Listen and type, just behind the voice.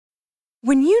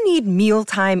When you need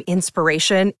mealtime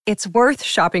inspiration, it's worth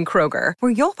shopping Kroger,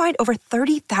 where you'll find over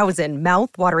 30,000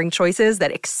 mouth-watering choices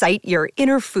that excite your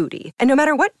inner foodie. And no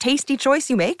matter what tasty choice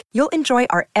you make, you'll enjoy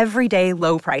our everyday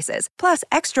low prices, plus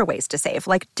extra ways to save,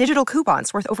 like digital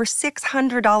coupons worth over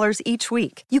 $600 each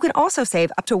week. You can also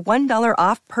save up to $1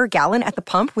 off per gallon at the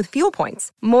pump with fuel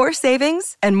points. More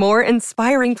savings and more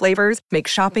inspiring flavors make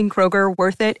shopping Kroger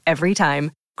worth it every time.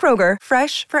 Kroger,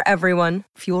 fresh for everyone.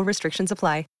 Fuel restrictions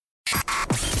apply.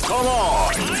 Come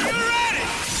on.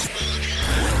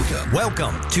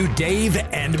 Welcome to Dave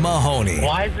and Mahoney.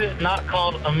 Why is it not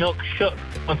called a milk shook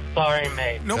when it's already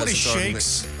made? Nobody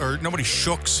shakes or nobody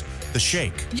shooks the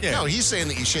shake. Yeah. No, he's saying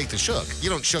that you shake the shook. You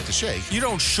don't shook the shake. You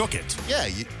don't shook it. Yeah.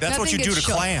 That's what you do to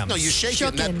clams. No, you shake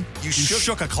it. You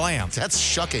shook a clam. That's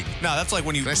shucking. No, that's like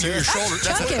when you do your shoulders.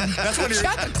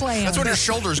 That's when your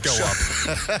shoulders go up.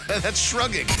 That's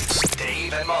shrugging.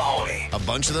 Dave and Mahoney. A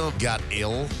bunch of them got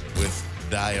ill with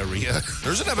diarrhea.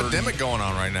 There's an epidemic going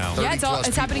on right now. Yeah,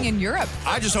 it's happening in Europe.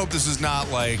 I just hope this is not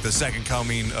like the second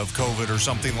coming of COVID or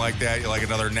something like that, like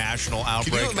another national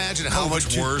outbreak. Can you imagine how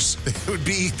much worse it would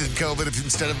be than COVID if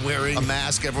instead of wearing a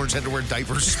mask, everyone's had to wear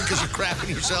diapers because you're crapping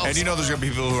yourself? And you know there's going to be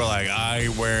people who are like, I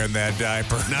ain't wearing that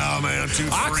diaper. No, man, I'm too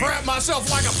free. I crap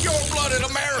myself like a pure-blooded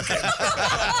American.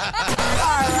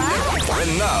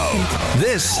 And now,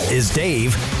 this is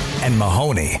Dave and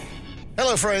Mahoney.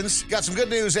 Hello, friends. Got some good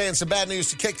news and some bad news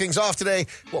to kick things off today.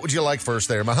 What would you like first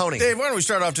there, Mahoney? Dave, why don't we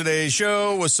start off today's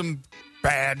show with some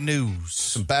bad news?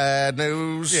 Some bad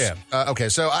news? Yeah. Okay,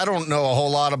 so I don't know a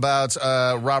whole lot about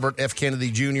Robert F.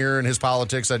 Kennedy Jr. and his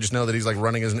politics. I just know that he's like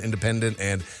running as an independent,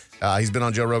 and he's been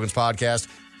on Joe Rogan's podcast.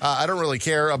 I don't really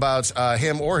care about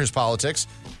him or his politics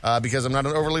because I'm not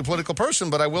an overly political person,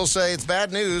 but I will say it's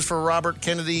bad news for Robert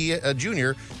Kennedy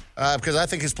Jr. Because I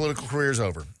think his political career is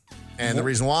over. And the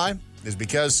reason why is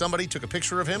because somebody took a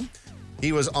picture of him.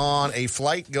 He was on a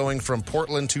flight going from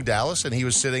Portland to Dallas, and he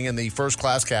was sitting in the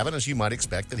first-class cabin, as you might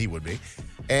expect that he would be.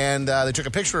 And they took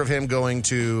a picture of him going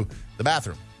to the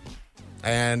bathroom.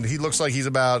 And he looks like he's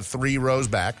about 3 rows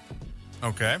back.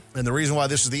 Okay. And the reason why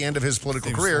this is the end of his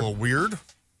political career... a little weird.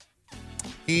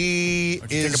 Take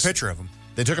a picture of him.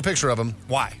 They took a picture of him.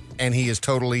 Why? And he is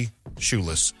totally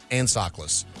shoeless and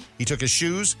sockless. He took his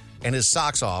shoes and his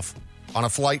socks off on a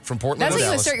flight from Portland That's to how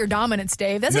you Dallas. assert your dominance,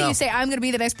 Dave. That's how you say, I'm going to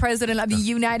be the next president of the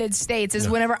United States, is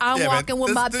whenever I'm walking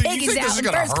with my piggies out in first class. This is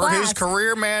going to hurt his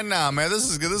career, man? Nah, man, this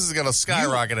is going to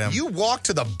skyrocket him. You walk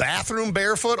to the bathroom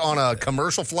barefoot on a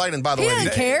commercial flight, and by the way... He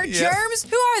doesn't care. Yeah. Germs?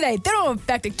 Who are they? They don't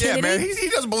affect a Kennedy. Yeah, man, he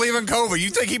doesn't believe in COVID.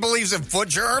 You think he believes in foot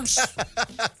germs?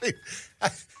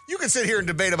 You can sit here and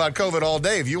debate about COVID all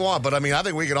day if you want, but I mean, I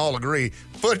think we can all agree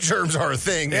foot germs are a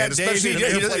thing, man, especially in an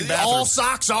airplane bathroom. All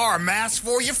socks are a mask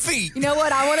for your feet. You know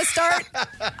what? I want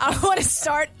to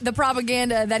start the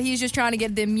propaganda that he's just trying to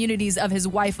get the immunities of his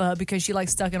wife up because she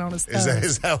likes sucking on his toes.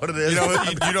 Is that what it is?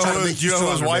 You know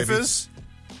who his wife is?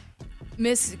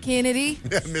 Miss Kennedy?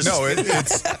 No,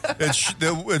 it's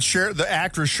the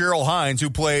actress Cheryl Hines, who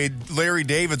played Larry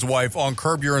David's wife on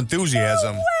Curb Your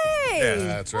Enthusiasm. No way! Yeah,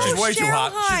 that's right. She's way too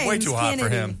hot. She's way too hot for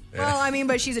him. Well, I mean,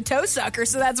 but she's a toe sucker,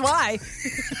 so that's why.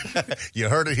 You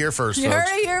heard it here first, You folks.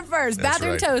 heard it here first. That's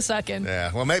Bathroom right. toe sucking.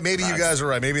 Yeah, well, maybe you guys are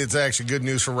right. Maybe it's actually good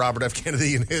news for Robert F.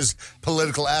 Kennedy and his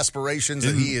political aspirations,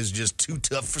 and he is just too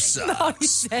tough for socks. No, he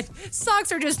said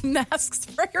socks are just masks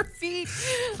for your feet.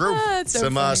 True. That's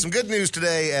so funny. Some good news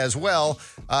today as well.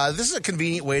 This is a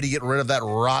convenient way to get rid of that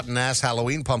rotten-ass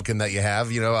Halloween pumpkin that you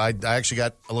have. You know, I actually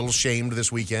got a little shamed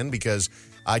this weekend because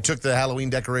I took the Halloween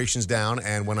decorations down,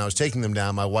 and when I was taking them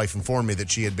down, my wife informed me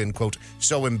that she had been, quote,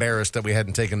 so embarrassed that we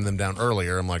hadn't taken them down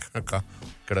earlier. I'm like, okay,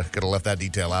 could have left that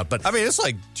detail out. But I mean, it's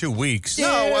like 2 weeks. Dude,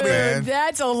 no, I mean,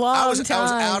 that's a long time. I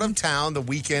was out of town the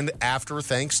weekend after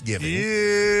Thanksgiving.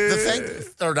 Yeah.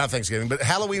 Not Thanksgiving, but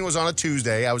Halloween was on a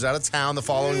Tuesday. I was out of town the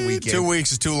following weekend. 2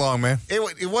 weeks is too long, man.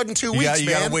 It wasn't 2 weeks, You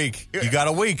man. got a week. You got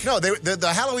a week. No,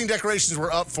 the Halloween decorations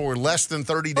were up for less than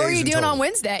 30 days. What were you in doing total. on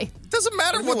Wednesday? Doesn't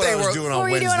matter what I they was were doing What on were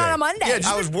you Wednesday. doing on a Monday? Yeah,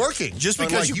 I was working. Just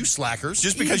because Unlike you you slackers.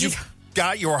 Just because you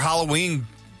got your Halloween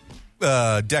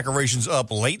decorations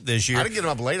up late this year. I didn't get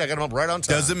them up late. I got them up right on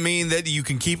time. Doesn't mean that you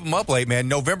can keep them up late, man.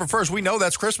 November 1st, we know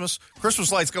that's Christmas.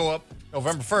 Christmas lights go up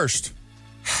November 1st.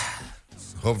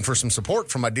 Hoping for some support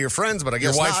from my dear friends, but I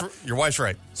guess not. Your wife's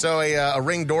right. So a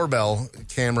Ring doorbell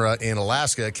camera in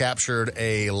Alaska captured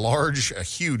a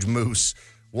huge moose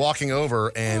walking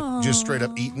over and just straight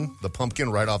up eating the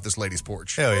pumpkin right off this lady's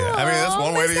porch. Hell yeah. I mean, that's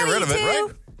one way to get rid of it,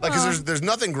 right? Like, because there's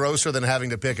nothing grosser than having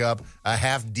to pick up a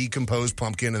half decomposed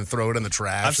pumpkin and throw it in the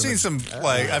trash.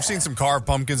 I've seen some carved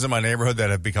pumpkins in my neighborhood that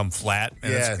have become flat,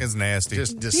 and it's nasty.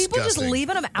 Just disgusting. People just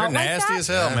leaving them out They're like nasty that. as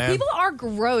hell, man. People are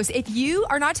gross. If you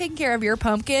are not taking care of your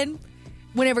pumpkin,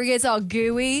 whenever it gets all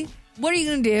gooey, what are you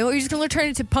going to do? Are you just going to turn it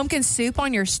into pumpkin soup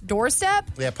on your doorstep?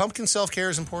 Yeah, pumpkin self-care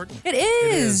is important. It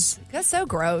is. That's so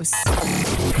gross.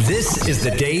 This is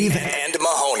the Dave and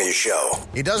Mahoney Show.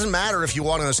 It doesn't matter if you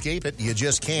want to escape it. You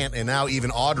just can't. And now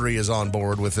even Audrey is on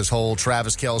board with this whole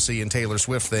Travis Kelce and Taylor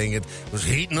Swift thing. It was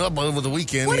heating up over the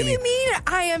weekend. What do you mean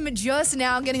I am just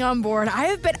now getting on board?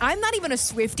 I'm not even a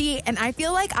Swiftie, and I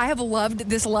feel like I have loved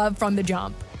this love from the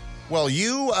jump. Well,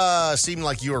 you seem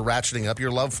like you are ratcheting up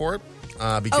your love for it.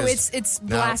 Because it's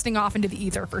blasting off into the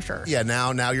ether for sure. Yeah,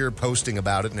 now you're posting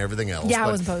about it and everything else. Yeah, but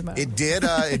I wasn't posting about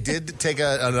it. It did take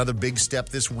another big step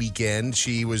this weekend.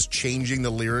 She was changing the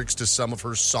lyrics to some of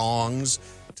her songs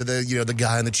to the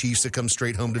guy in the Chiefs that comes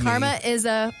straight home to Karma me. is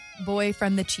a boy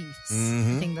from the Chiefs.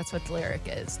 I think that's what the lyric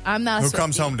is. I'm not a Who Swiftie.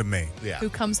 comes home to me? Yeah. Who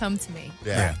comes home to me.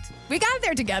 Yeah. Correct. We got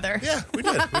there together. Yeah, we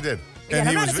did. Yeah, And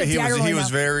I'm not a Swiftie, I he really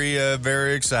was know.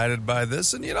 very excited by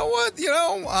this. And you know what?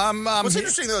 I'm What's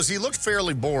interesting, though, is he looked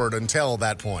fairly bored until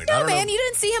that point. I No, don't man, know. you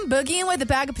didn't see him boogieing with a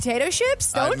bag of potato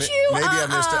chips, don't you? Maybe I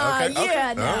missed it. Okay.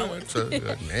 Yeah, Oh, no. it's,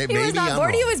 maybe He was not I'm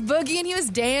bored. He wrong. was boogieing. He was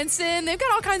dancing. They've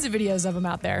got all kinds of videos of him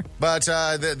out there. But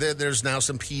there's now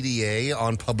some PDA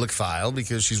on public file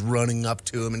because she's running up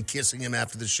to him and kissing him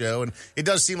after the show. And it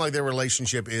does seem like their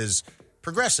relationship is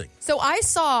progressing. So I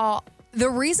saw the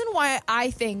reason why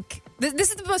I think this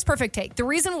is the most perfect take. The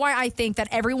reason why I think that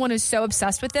everyone is so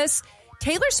obsessed with this.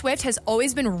 Taylor Swift has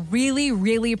always been really,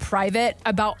 really private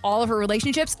about all of her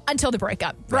relationships until the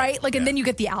breakup, right? And then you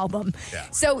get the album. Yeah.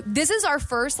 So this is our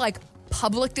first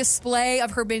public display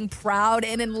of her being proud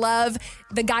and in love.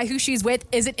 The guy who she's with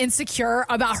isn't insecure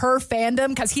about her fandom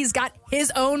because he's got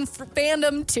his own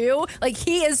fandom too.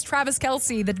 He is Travis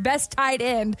Kelce, the best tight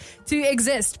end to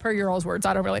exist, per your all's words.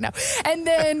 I don't really know. And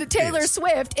then Taylor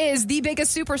Swift is the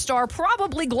biggest superstar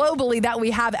probably globally that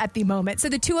we have at the moment. So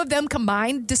the two of them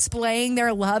combined displaying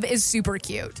their love is super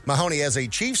cute. Mahoney, as a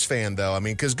Chiefs fan, though,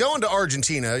 because going to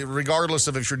Argentina, regardless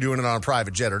of if you're doing it on a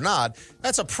private jet or not,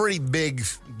 that's a pretty big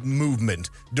movement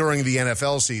during the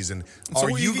NFL season. So Are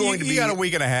you going to be... You got a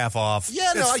week and a half off.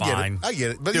 Yeah, no, It's fine. I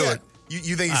get it. But Do yeah, it.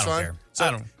 You think he's I don't fine? care. So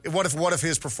I don't. What if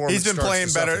his performance He's been starts playing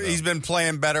to better. suffer, though? He's been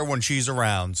playing better when she's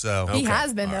around. So He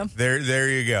has been, though. there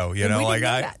you go. You And know, we didn't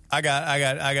know I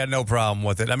that. got no problem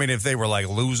with it. I mean, if they were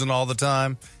losing all the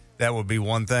time, that would be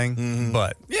one thing. Mm-hmm.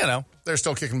 But They're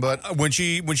still kicking butt. when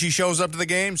she shows up to the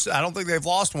games, I don't think they've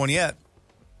lost one yet.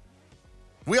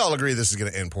 We all agree this is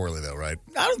going to end poorly, though, right?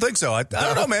 I don't think so. I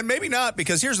don't know, man. Maybe not,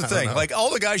 because here's the thing. know.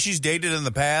 All the guys she's dated in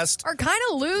the past Are kind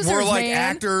of losers, were man.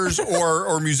 actors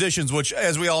or musicians, which,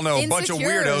 as we all know, a bunch of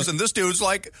Insecure. weirdos. And this dude's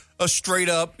a straight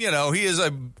up, he is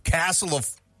a castle of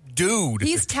dude.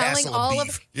 He's telling castle of all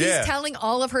beef. of he's telling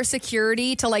all of her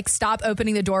security to stop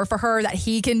opening the door for her, that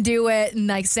he can do it,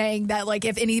 and saying that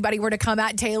if anybody were to come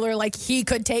at Taylor, he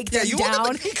could take them you wouldn't down.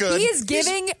 think he could. He is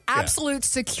giving absolute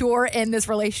secure in this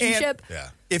relationship. Yeah.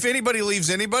 If anybody leaves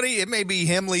anybody, it may be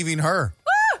him leaving her.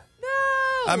 No,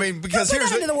 I mean, because Don't put here's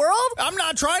that into the world. I'm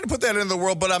not trying to put that into the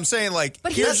world, but I'm saying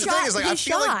But Here's he the thing: is he I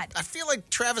shot. feel like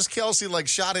Travis Kelce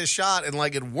shot his shot and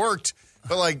it worked,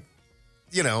 but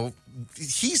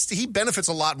he benefits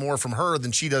a lot more from her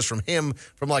than she does from him,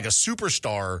 from a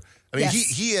superstar. I mean, Yes.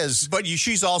 he is. But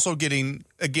she's also getting,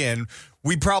 again,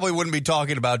 we probably wouldn't be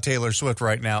talking about Taylor Swift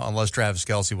right now unless Travis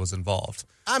Kelce was involved.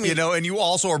 I mean, and you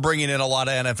also are bringing in a lot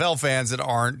of NFL fans that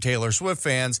aren't Taylor Swift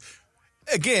fans.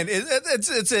 Again,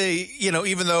 it's a,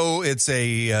 even though it's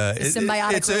a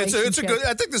symbiotic it's a relationship. good.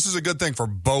 I think this is a good thing for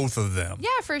both of them. Yeah,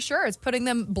 for sure. It's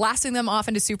blasting them off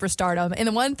into superstardom. And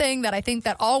the one thing that I think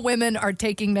that all women are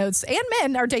taking notes and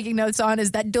men are taking notes on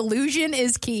is that delusion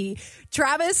is key.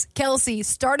 Travis Kelce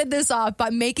started this off by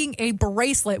making a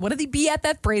bracelet, one of the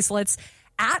BFF bracelets,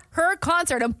 at her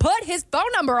concert and put his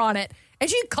phone number on it. And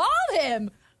she called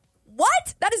him.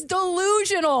 What? That is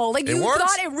delusional. You works.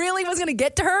 thought it really was going to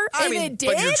get to her, and it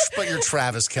did? But you're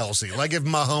Travis Kelce. If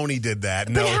Mahoney did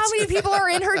that, But how many people are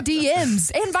in her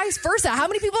DMs and vice versa? How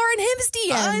many people are in his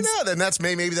DMs? I know. Then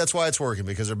maybe that's why it's working,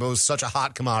 because they're both such a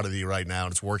hot commodity right now,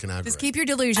 and it's working out. Just great. keep your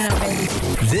delusion up, baby.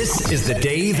 This is the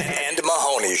Dave and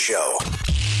Mahoney Show.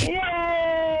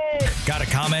 Yay! Got a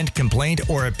comment, complaint,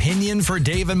 or opinion for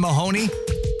Dave and Mahoney?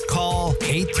 Call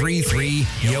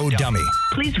 833-YO-DUMMY.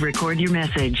 Please record your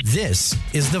message. This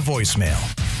is the voicemail.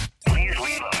 Please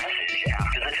leave a message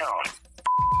after the tone.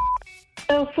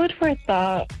 So, food for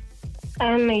thought.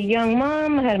 I'm a young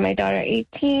mom. I had my daughter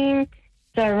 18.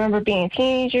 So I remember being a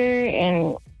teenager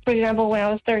and For example, when I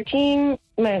was 13,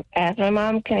 I asked my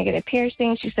mom, can I get a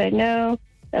piercing? She said no.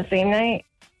 That same night,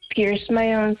 pierced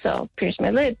my own self, pierced my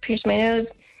lip, pierced my nose.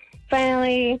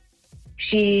 Finally,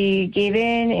 she gave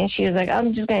in, and she was like,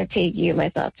 I'm just going to take you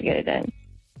myself to get it done.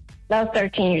 I was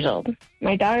 13 years old.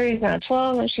 My daughter is now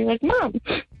 12, and she's like, Mom,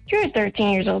 you're 13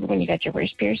 years old when you got your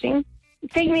first piercing.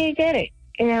 Take me to get it.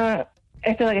 You know,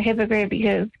 I feel like a hypocrite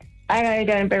because I got it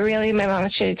done, but really my mom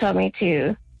should have told me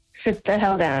to sit the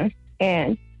hell down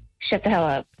and shut the hell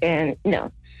up. And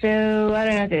no. So I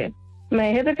don't know what to do. Am I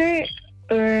a hypocrite,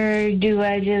 or do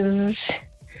I just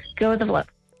go with the flow?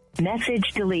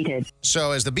 Message deleted.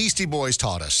 So, as the Beastie Boys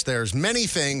taught us, there's many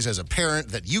things as a parent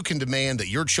that you can demand that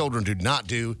your children do not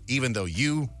do, even though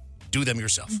you do them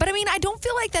yourself. But I mean, I don't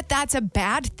feel like that's a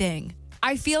bad thing.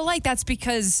 I feel like that's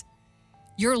because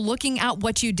you're looking at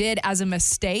what you did as a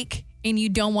mistake, and you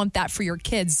don't want that for your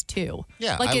kids too.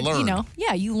 Yeah, like I learned.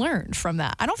 You learned from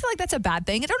that. I don't feel like that's a bad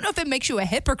thing. I don't know if it makes you a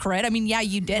hypocrite. I mean, yeah,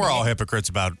 you did. We're it. all hypocrites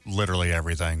about literally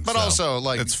everything. But so also,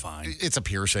 like, it's fine. It's a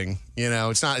piercing. You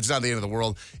know, it's not the end of the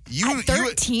world. At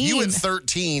 13. You at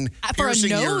 13 For a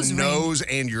piercing your nose ring. nose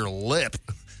and your lip.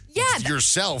 Yeah.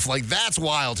 Yourself. Like, that's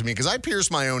wild to me because I pierced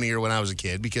my own ear when I was a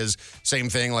kid because same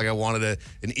thing, like I wanted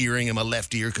an earring in my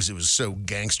left ear because it was so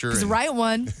gangster. It's the right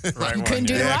one. Right You couldn't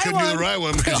do the I right couldn't one. do the right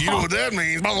one because you know what that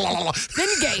means. Blah, blah, blah, blah. Then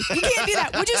you're gay. You can't do that,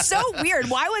 which is so weird.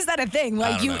 Why was that a thing?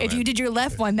 Like, don't know, if man. you did your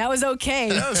left one, that was okay.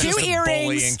 was Two just a bullying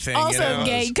earrings, thing, also you know?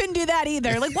 gay. You couldn't do that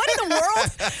either. Like, what in the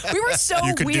world? We were so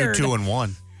You could weird. do 2 in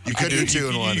 1. You could do 2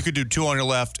 in 1. You could do 2 on your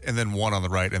left and then 1 on the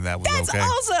right, and that was That's okay.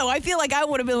 also, I feel like I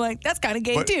would have been like, that's kind of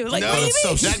gay But- too. Like, No, what do you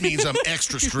mean? that means I'm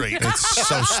extra straight. It's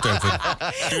so stupid.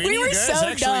 Do any We of were you guys so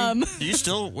actually, dumb. Do you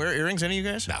still wear earrings, any of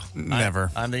you guys? No. Never.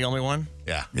 I'm the only one?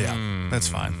 Yeah. Yeah, that's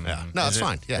fine. Yeah. No, it's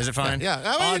fine. Yeah. Is it fine? Yeah.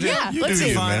 Oh, dude, Yeah, you let's do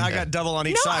see. fine. Man. I got double on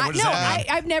each No, side. What does that mean?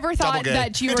 I've never thought gay.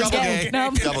 that you were Double gay. gay.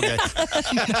 No. Double gay.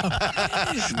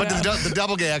 But the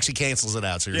double gay actually cancels it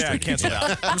out. So you're Yeah, straight. cancel it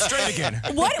out. I'm straight again.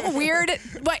 What weird,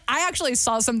 like, I actually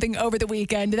saw something over the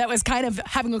weekend that was kind of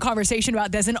having a conversation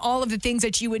about this and all of the things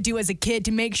that you would do as a kid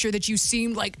to make sure that you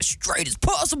seemed like straight as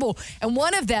possible. And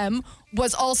one of them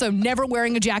was also never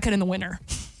wearing a jacket in the winter.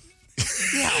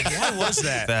 Why was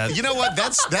that? You know what?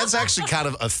 That's actually kind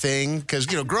of a thing because,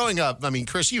 you know, growing up, I mean,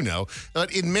 Chris, you know,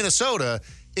 in Minnesota,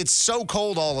 it's so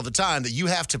cold all of the time that you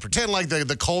have to pretend like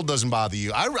the cold doesn't bother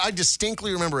you. I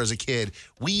distinctly remember as a kid,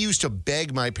 we used to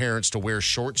beg my parents to wear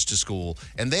shorts to school,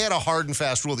 and they had a hard and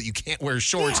fast rule that you can't wear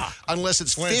shorts unless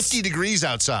it's When it's- 50 degrees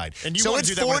outside. And you so want it's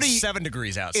to do that when 40. it's 7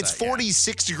 degrees outside. It's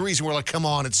 46 degrees, and we're like, come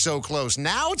on, it's so close.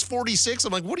 Now it's 46.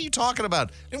 I'm like, what are you talking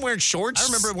about? I'm wearing shorts. I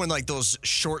remember when like those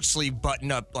short sleeve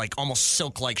button up, like almost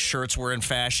silk like shirts were in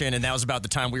fashion, and that was about the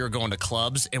time we were going to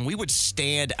clubs, and we would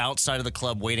stand outside of the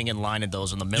club waiting in line in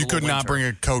those in the middle You could of not winter. bring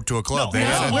a coat to a club. No, they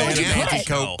no. had Where an would you put it?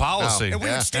 anti-coat No. policy. And we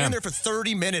Yeah. would stand there for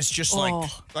 30 minutes just Oh.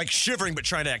 like shivering but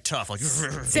trying to act tough. Like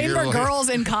Same You're for like- girls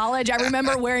in college. I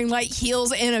remember wearing like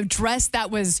heels and a dress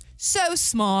that was so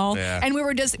small. Yeah. And we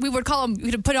would call them,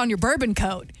 you'd put on your bourbon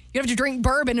coat. You'd have to drink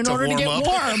bourbon in order to get warm up.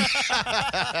 warm.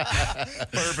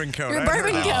 bourbon coat. Your I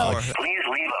bourbon heard that coat. before. Please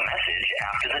leave a message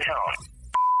after the tone.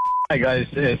 Hi guys,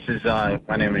 this is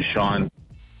my name is Sean.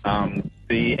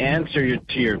 The answer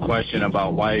to your question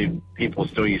about why people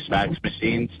still use fax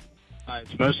machines,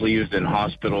 it's mostly used in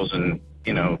hospitals and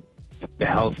the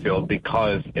health field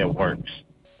because it works.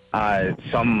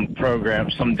 Some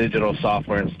programs, some digital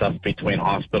software and stuff between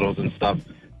hospitals and stuff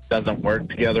doesn't work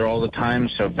together all the time,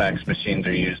 so fax machines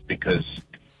are used because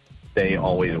they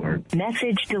always work.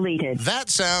 Message deleted. That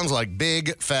sounds like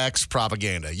big fax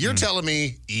propaganda. You're telling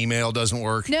me email doesn't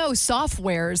work? No,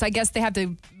 softwares. I guess they have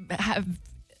to have.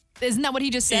 Isn't that what he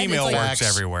just said? Email It's like- works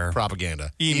everywhere. Propaganda.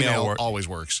 Email work- always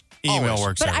works. Email Always.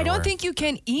 works But I everywhere. don't think you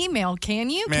can email, can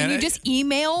you? Man, can you I- just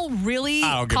email really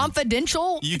I don't give a-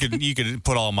 confidential? You could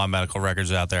put all my medical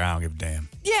records out there. I don't give a damn.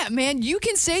 Yeah, man, you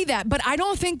can say that, but I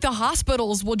don't think the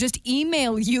hospitals will just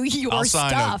email you your I'll sign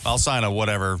stuff. I'll sign a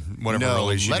whatever No,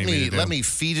 release you let need me to do. let me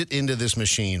feed it into this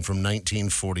machine from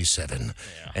 1947,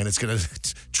 and it's going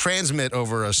to transmit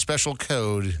over a special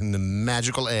code in the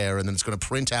magical air, and then it's going to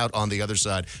print out on the other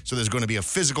side. So there's going to be a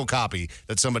physical copy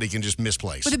that somebody can just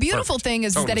misplace. But the beautiful Perfect. thing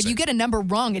is Totally that if you safe. get a number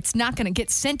wrong, it's not going to get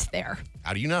sent there.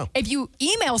 How do you know? If you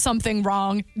email something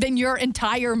wrong, then your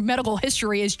entire medical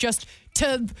history is just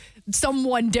to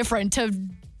someone different, to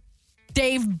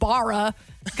Dave Barra,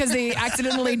 because they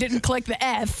accidentally didn't click the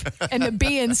F and the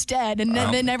B instead. And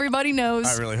then everybody knows.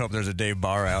 I really hope there's a Dave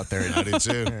Barr out there. I do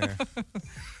too.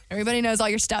 Everybody knows all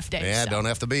your stuff, Dave. Yeah, so. don't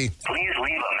have to be. Please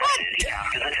leave a message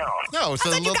after the tone. No, it's I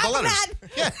the thought you got letters.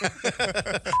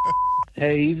 that.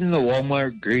 Hey, even the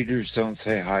Walmart greeters don't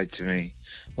say hi to me.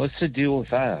 What's the deal with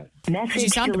that? Message You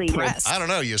sound deleted. depressed. I don't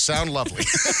know. You sound lovely.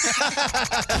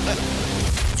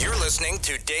 You're listening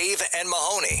to Dave and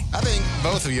Mahoney. I think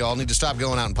both of you all need to stop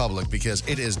going out in public because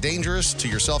it is dangerous to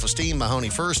your self-esteem. Mahoney,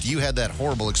 first, you had that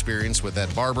horrible experience with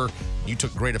that barber. You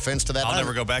took great offense to that. I'll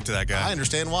never go back to that guy. I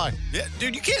understand why. Yeah,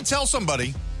 dude, you can't tell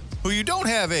somebody who you don't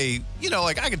have a,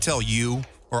 like I could tell you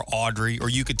or Audrey or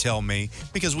you could tell me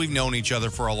because we've known each other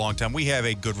for a long time. We have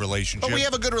a good relationship. But we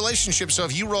have a good relationship, so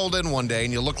if you rolled in one day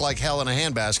and you look like hell in a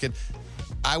handbasket,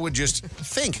 I would just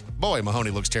think, boy,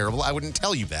 Mahoney looks terrible. I wouldn't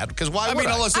tell you that because why would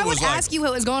I? Unless it I would was like, ask you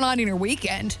what was going on in your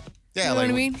weekend. Yeah, you know like-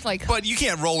 what I mean? Like, but you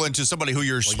can't roll into somebody who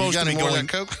you're supposed you got to be any more going. of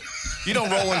that Coke? You don't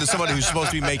roll into somebody who's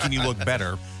supposed to be making you look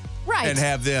better. right. And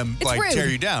have them It's rude. tear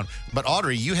you down. But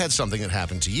Audrey, you had something that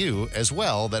happened to you as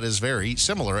well that is very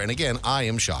similar. And again, I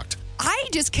am shocked. I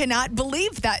just cannot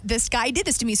believe that this guy did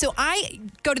this to me. So I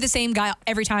go to the same guy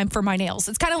every time for my nails.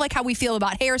 It's kind of like how we feel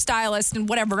about hairstylists and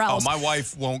whatever Oh, else. my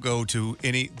wife won't go to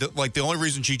any. The only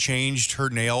reason she changed her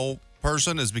nail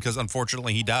person is because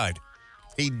unfortunately he died.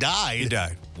 He died? He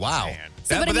died. Wow.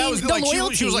 So, but I that mean, was the like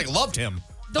loyalty- she was like loved him.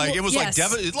 It was yes.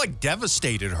 it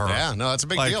devastated her. Yeah, no, that's a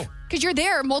big deal. Because you're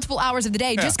there multiple hours of the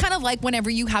day, Yeah. just kind of like whenever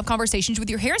you have conversations with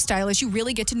your hairstylist, you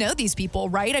really get to know these people,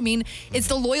 right? I mean, it's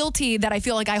the loyalty that I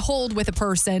feel like I hold with a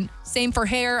person. Same for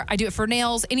hair, I do it for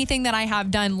nails. Anything that I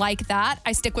have done like that,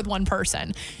 I stick with one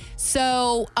person.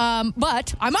 So,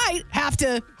 but I might have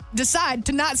to decide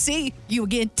to not see you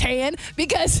again, Tan,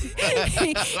 because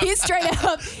he straight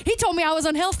up, he told me I was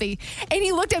unhealthy. And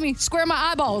he looked at me square in my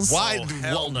eyeballs. Why?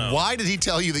 Why did he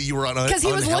tell you that you were unhealthy? Because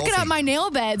he was looking at my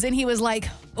nail beds and he was like,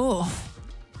 oh.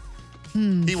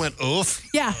 He went, oof.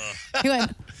 Yeah. He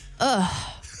went, ugh.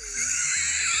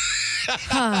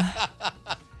 Huh.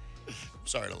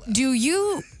 Sorry to laugh. Do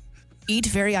you eat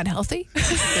very unhealthy?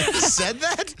 Said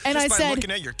that? And Just I by said,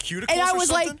 looking at your cuticles and I or was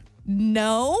something? like,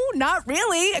 no, not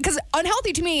really. Because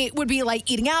unhealthy to me would be like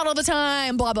eating out all the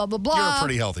time, blah, blah, blah, blah. You're a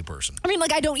pretty healthy person. I mean,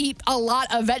 like, I don't eat a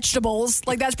lot of vegetables.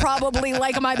 Like, that's probably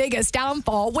like my biggest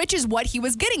downfall, which is what he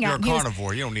was getting You're at. a He was-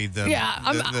 carnivore. You don't need them.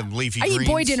 Yeah, them leafy I greens. eat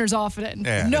boy dinners often.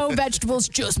 Yeah. No vegetables,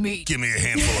 just meat. Give me a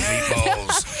handful of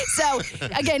meatballs. So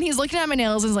again, he's looking at my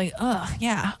nails and is like, oh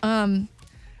yeah,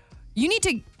 you need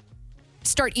to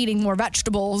start eating more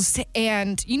vegetables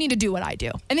and you need to do what I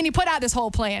do. And then he put out this whole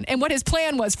plan. And what his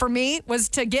plan was for me was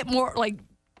to get more like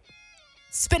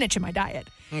spinach in my diet.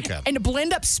 Okay. And to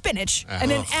blend up spinach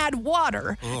and then add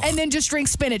water and then just drink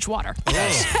spinach water.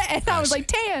 And I was like,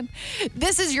 Tan,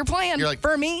 this is your plan You're like,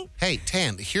 for me. Hey,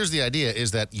 Tan, here's the idea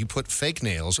is that you put fake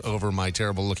nails over my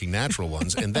terrible looking natural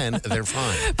ones and then they're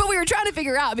fine. But we were trying to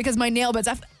figure out because my nail beds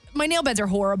are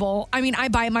horrible. I mean, I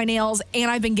bite my nails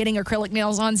and I've been getting acrylic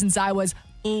nails on since I was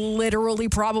literally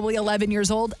probably 11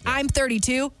 years old. I'm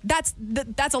 32. That's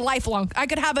a lifelong. I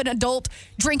could have an adult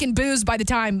drinking booze by the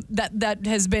time that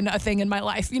has been a thing in my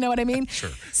life. You know what I mean?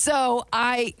 Sure. So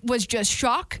I was just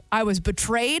shocked. I was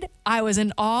betrayed. I was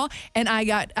in awe, and I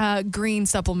got green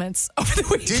supplements over the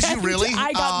weekend. Did you really?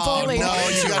 I got bullied. No,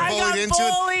 you got bullied into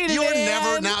it. You are man.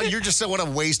 never now. You're just what a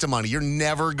waste of money. You're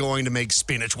never going to make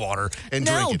spinach water and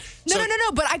drink it.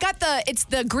 No. But I got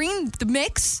the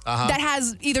mix that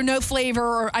has either no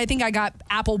flavor or I think I got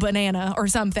apple banana or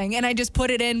something, and I just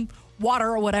put it in water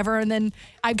or whatever, and then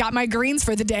I've got my greens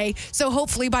for the day. So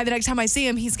hopefully by the next time I see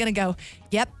him, he's gonna go,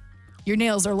 "Yep, your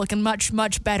nails are looking much,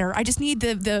 much better." I just need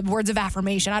the words of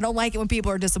affirmation. I don't like it when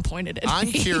people are disappointed in I'm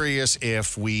me. curious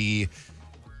if we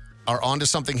are onto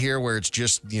something here where it's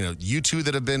just, you two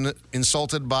that have been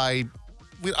insulted by,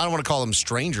 I don't want to call them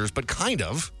strangers, but kind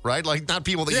of, right? Like not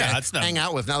people that you hang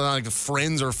out with, not like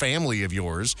friends or family of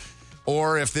yours,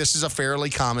 or if this is a fairly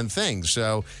common thing.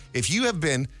 So if you have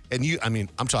been,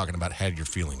 I'm talking about had your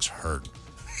feelings hurt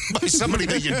by somebody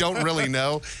that you don't really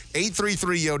know,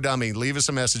 833-YO-DUMMY. Leave us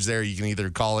a message there. You can either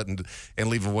call it and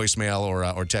leave a voicemail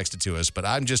or text it to us. But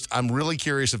I'm really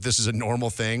curious if this is a normal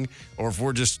thing or if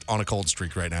we're just on a cold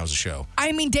streak right now as a show.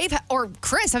 I mean, Dave or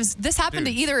Chris, has this happened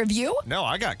to either of you? No,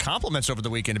 I got compliments over the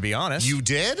weekend, to be honest. You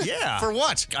did? Yeah. For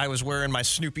what? I was wearing my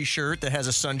Snoopy shirt that has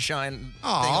a sunshine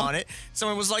thing on it.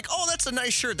 Someone was like, oh, that's a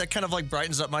nice shirt. That kind of like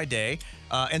brightens up my day.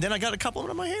 And then I got a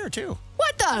compliment on my hair, too.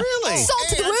 What the? Really? Salt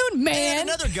to the wound, man. And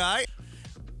another guy.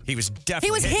 He was definitely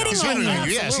He was hitting on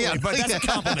you. Yes, yeah. But that's a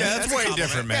compliment. Yeah, that's way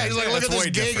different, man. Yeah, he's like, look at this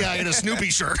gay guy in a Snoopy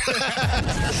shirt.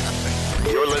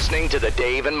 You're listening to the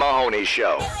Dave and Mahoney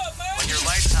Show. When your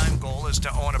lifetime goal is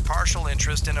to own a partial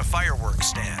interest in a fireworks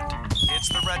stand, it's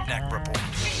the Redneck Report.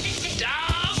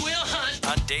 Dog will hunt.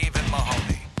 On Dave and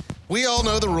Mahoney. We all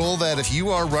know the rule that if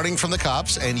you are running from the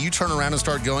cops and you turn around and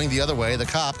start going the other way, the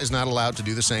cop is not allowed to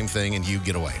do the same thing and you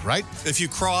get away, right? If you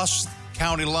cross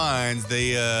county lines,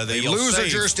 they yell lose their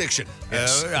safe. jurisdiction.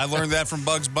 Yes. I learned that from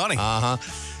Bugs Bunny.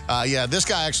 Yeah, this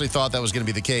guy actually thought that was going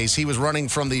to be the case. He was running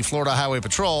from the Florida Highway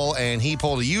Patrol, and he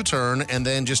pulled a U-turn and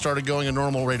then just started going a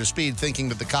normal rate of speed, thinking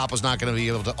that the cop was not going to be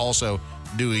able to also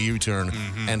do a U-turn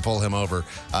and pull him over.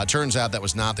 Turns out that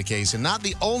was not the case. And not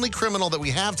the only criminal that we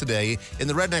have today in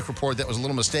the Redneck Report that was a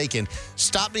little mistaken.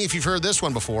 Stop me if you've heard this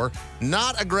one before.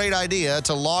 Not a great idea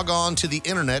to log on to the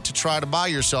internet to try to buy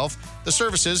yourself the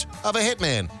services of a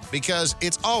hitman, because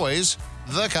it's always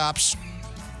the cops.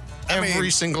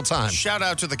 Every single time. Shout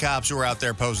out to the cops who are out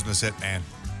there posing this hitman.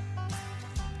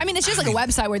 I mean, it's just like a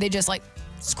website where they just like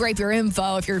scrape your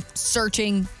info if you're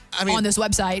searching on this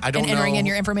website and entering in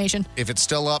your information. If it's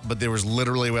still up, but there was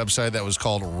literally a website that was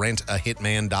called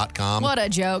rentahitman.com. What a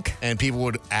joke. And people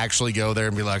would actually go there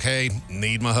and be like, hey,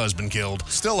 need my husband killed.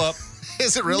 Still up.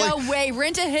 Is it really? No way.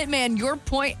 Rent a Hitman, your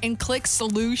point and click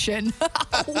solution.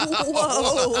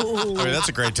 Whoa. I mean, that's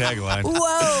a great tagline.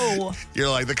 Whoa. You're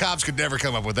like, the cops could never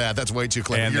come up with that. That's way too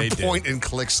clever. And your they did. point and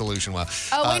click solution. Wow.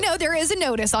 Oh, we know there is a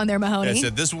notice on there, Mahoney. It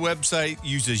said this website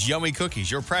uses yummy cookies.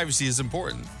 Your privacy is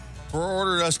important.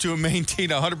 Ordered us to maintain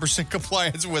 100%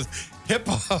 compliance with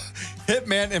HIPAA,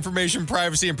 Hitman Information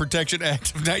Privacy and Protection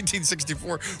Act of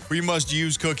 1964. We must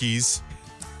use cookies.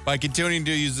 By continuing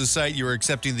to use the site, you are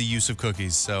accepting the use of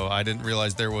cookies. So I didn't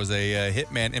realize there was a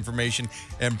Hitman Information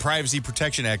and Privacy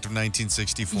Protection Act of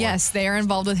 1964. Yes, they are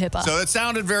involved with HIPAA. So it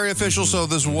sounded very official. So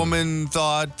this woman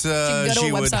thought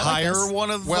she would hire one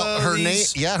of her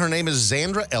these. name. Yeah, her name is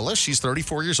Xandra Ellis. She's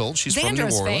 34 years old. She's from New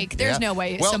Xandra's Orleans. fake. There's no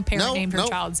way some parent named her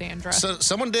child Xandra. So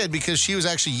someone did, because she was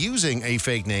actually using a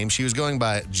fake name. She was going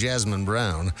by Jasmine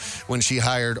Brown when she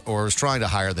hired or was trying to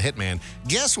hire the hitman.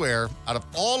 Guess where? Out of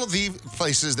all of the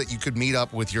places that you could meet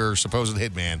up with your supposed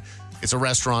hitman, it's a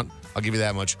restaurant. I'll give you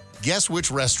that much. Guess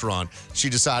which restaurant she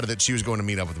decided that she was going to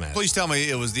meet up with the man? Please tell me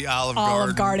it was the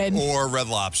Olive Garden or Red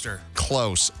Lobster.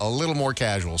 Close. A little more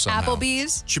casual somehow.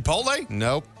 Applebee's? Chipotle?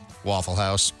 Nope. Waffle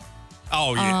House.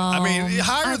 Oh, yeah. I mean,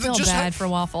 hire I the feel just bad for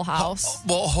Waffle House.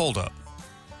 Well, hold up.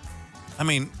 I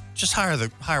mean, just hire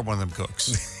one of them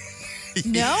cooks.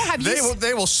 No, have you?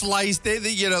 They will slice. They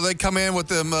come in with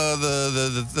them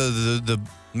the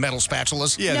metal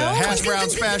spatulas. Yeah, the hash brown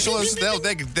spatulas.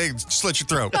 They can slit your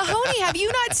throat. Mahoney, have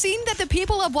you not seen that the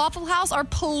people of Waffle House are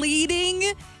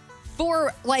pleading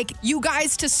for like you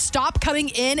guys to stop coming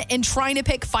in and trying to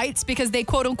pick fights because they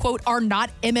quote unquote are not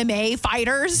MMA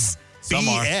fighters?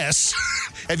 BS.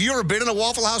 Have you ever been in a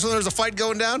Waffle House when there's a fight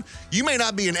going down? You may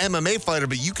not be an MMA fighter,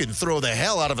 but you can throw the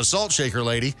hell out of a salt shaker,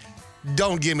 lady.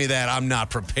 Don't give me that. I'm not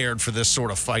prepared for this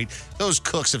sort of fight. Those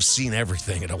cooks have seen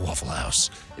everything at a Waffle House.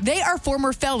 They are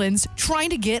former felons trying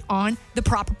to get on the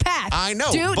proper path. I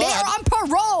know, dude. They are on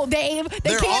parole, Dave.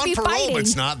 They can't be fighting.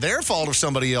 It's not their fault if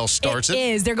somebody else starts it. It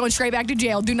is. They're going straight back to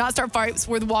jail. Do not start fights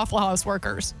with Waffle House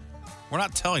workers. We're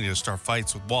not telling you to start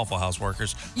fights with Waffle House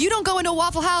workers. You don't go into a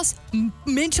Waffle House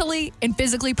mentally and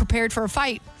physically prepared for a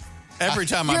fight. Every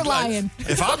time You're lying.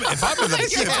 If I'm in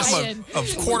a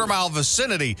quarter mile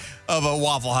vicinity of a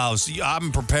Waffle House,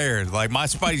 I'm prepared. Like my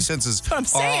spidey senses what I'm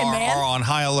saying, man. are on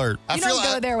high alert. You don't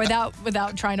go there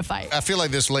without trying to fight. I feel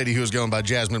like this lady who was going by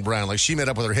Jasmine Brown, like she met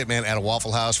up with her hitman at a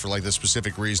Waffle House for like the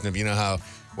specific reason of, you know how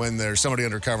when there's somebody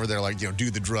undercover, they're like, do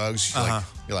the drugs. She's like,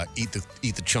 you're like, eat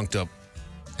the chunked up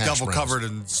hash double browns. Covered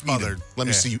and smothered. Let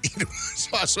me see you eat them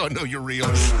so I know you're real.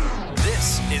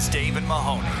 This is Dave and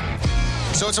Mahoney.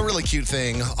 So it's a really cute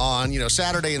thing. On,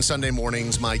 Saturday and Sunday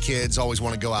mornings, my kids always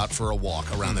want to go out for a walk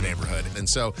around the neighborhood. And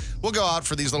so we'll go out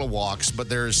for these little walks, but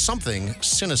there's something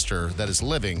sinister that is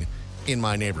living in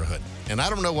my neighborhood. And I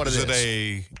don't know what it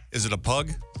is. Is it a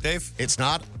pug, Dave? It's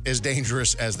not as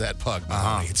dangerous as that pug,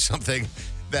 Mahoney. It's something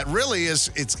that really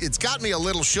is, it's got me a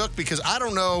little shook because I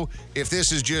don't know if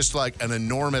this is just like an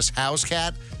enormous house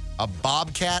cat, a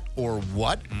bobcat, or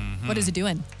what. What is it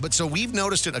doing? But so we've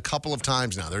noticed it a couple of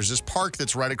times now. There's this park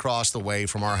that's right across the way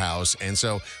from our house. And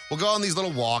so we'll go on these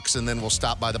little walks and then we'll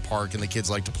stop by the park and the kids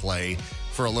like to play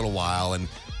for a little while. And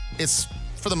it's,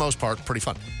 for the most part, pretty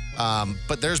fun.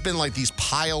 But there's been like these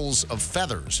piles of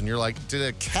feathers. And you're like, did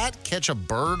a cat catch a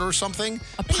bird or something?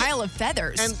 A pile of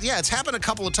feathers? And yeah, it's happened a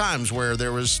couple of times where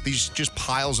there was these just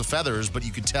piles of feathers, but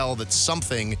you could tell that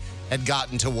something had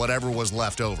gotten to whatever was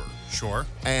left over. Sure.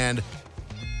 And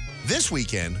this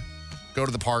weekend, go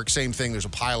to the park, same thing. There's a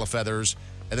pile of feathers.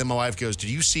 And then my wife goes, did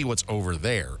you see what's over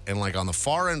there? And like on the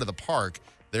far end of the park,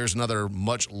 there's another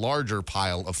much larger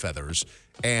pile of feathers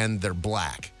and they're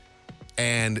black.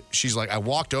 And she's like, I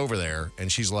walked over there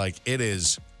and she's like, it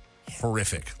is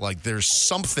horrific. Like there's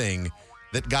something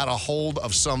that got a hold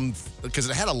of because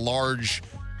it had a large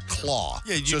claw.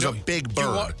 Yeah, so it was a big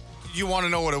bird. You want to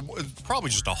know what it was? Probably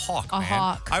just a hawk, man.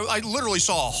 Hawk. I literally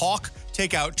saw a hawk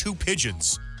take out 2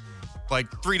 pigeons like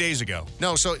 3 days ago.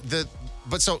 No, so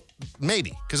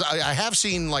maybe, because I have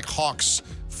seen like hawks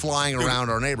flying around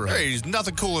our neighborhood. Hey, there's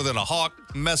nothing cooler than a hawk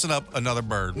messing up another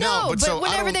bird. No, but so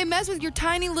whenever they mess with your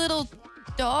tiny little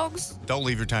dogs. Don't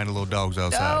leave your tiny little dogs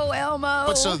outside. Oh, Elmo.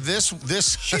 But so this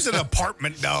she's an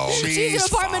apartment dog. She's an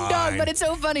apartment dog, but it's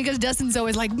so funny because Dustin's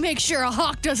always like, make sure a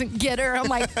hawk doesn't get her. I'm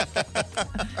like, a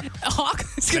hawk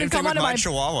is going to come onto my my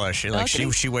Chihuahua.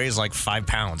 She weighs like 5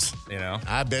 pounds. You know,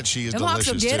 I bet she is Them delicious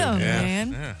hawks will get too. them, Yeah.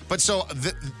 man. Yeah. But so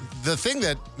the thing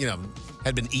that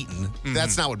had been eaten,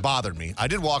 that's not what bothered me. I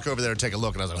did walk over there and take a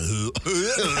look, and I was like,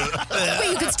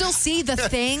 Wait, you could still see the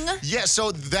thing? yeah.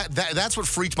 So that's what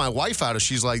freaked my wife out. Is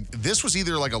she's like, this was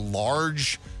either like a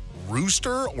large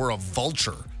rooster or a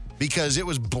vulture because it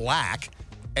was black.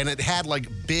 And it had like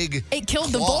big. It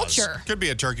killed claws. the vulture. Could be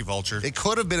a turkey vulture. It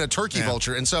could have been a turkey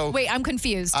vulture, and so Wait, I'm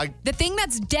confused. The thing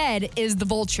that's dead is the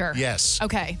vulture. Yes.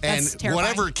 Okay. That's And terrifying.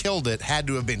 whatever killed it had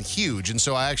to have been huge. And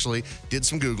so I actually did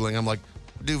some Googling. I'm like,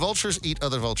 do vultures eat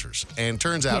other vultures? And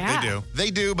turns out Yeah. They do.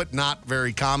 They do, but not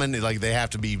very common. Like they have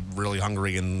to be really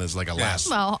hungry and there's like a last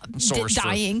source for-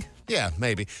 dying. Yeah,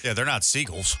 maybe. Yeah, they're not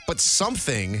seagulls. But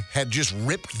something had just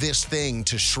ripped this thing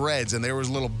to shreds, and there was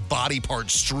little body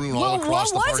parts strewn all Well,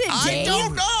 across what the was park. it, I Dave?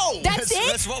 don't know. That's it?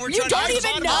 That's what we're You trying to don't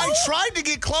find even know? I tried to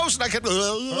get close, and I kept. I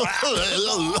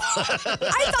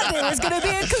thought there was going to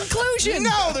be a conclusion.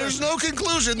 No, there's no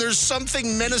conclusion. There's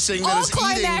something menacing that All is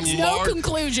climax, eating no large.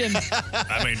 conclusion.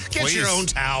 I mean, Get please. your own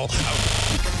towel.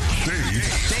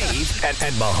 Dave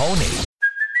and Mahoney.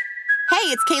 Hey,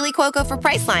 it's Kaylee Cuoco for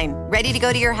Priceline. Ready to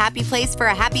go to your happy place for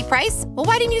a happy price? Well,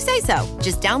 why didn't you say so?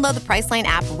 Just download the Priceline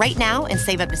app right now and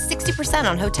save up to 60%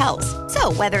 on hotels.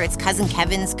 So whether it's Cousin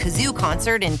Kevin's Kazoo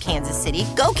Concert in Kansas City,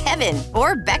 go Kevin,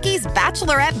 or Becky's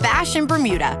Bachelorette Bash in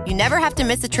Bermuda, you never have to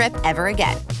miss a trip ever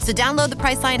again. So download the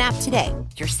Priceline app today.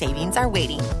 Your savings are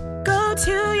waiting. Go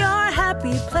to your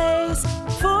happy place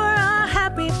for a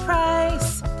happy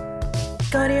price.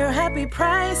 Go to your happy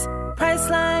price,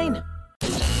 Priceline.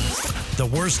 The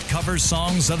worst cover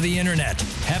songs of the internet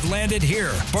have landed here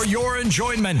for your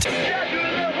enjoyment.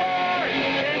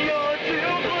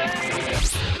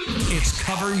 It's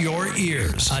Cover Your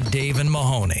Ears on Dave and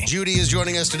Mahoney. Judy is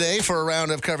joining us today for a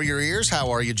round of Cover Your Ears. How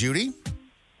are you, Judy?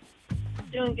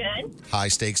 Doing good. High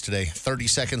stakes today. 30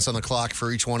 seconds on the clock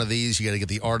for each one of these. You got to get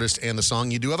the artist and the song.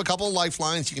 You do have a couple of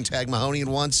lifelines. You can tag Mahoney in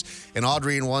once and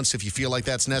Audrey in once if you feel like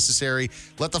that's necessary.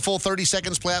 Let the full 30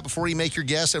 seconds play out before you make your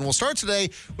guess. And we'll start today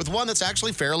with one that's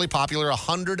actually fairly popular.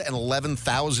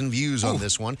 111,000 views on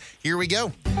this one. Here we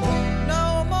go.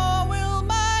 No more will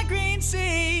my green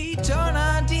sea turn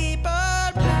a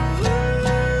deeper blue.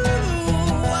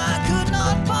 I could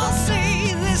not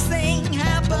foresee this thing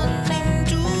happening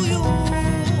to you.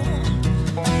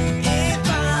 If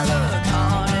I look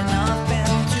hard enough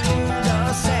into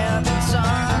the setting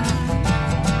sun,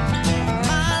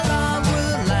 my love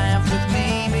will laugh with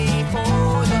me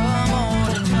before the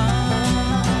morning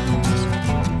comes.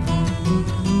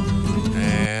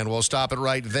 And we'll stop it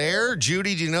right there.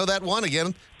 Judy, do you know that one?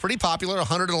 Again, pretty popular,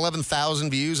 111,000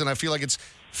 views, and I feel like it's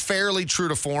fairly true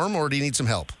to form, or do you need some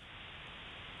help?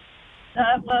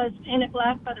 That was Painted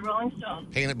Black by the Rolling Stones.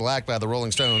 Painted Black by the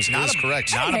Rolling Stones is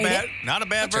correct. Not a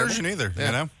bad terrible. version either, Yeah.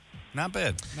 you know? Not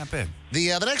bad.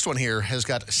 The next one here has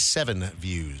got 7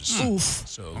 views. Oof.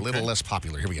 So a little less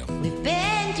popular. Here we go. We've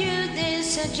been through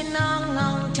this such a long,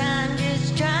 long time,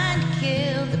 just trying to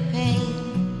kill the pain.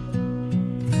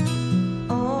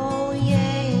 Oh,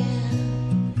 yeah.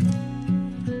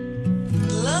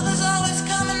 Love is always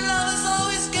coming, love is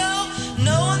always go.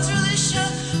 No one's really sure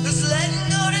who's letting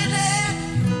go today.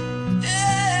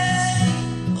 Yeah,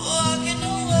 walking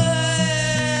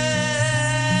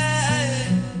away.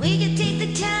 We could take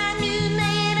the time you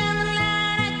laid on the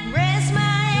line. I could rest my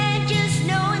head just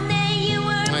knowing that you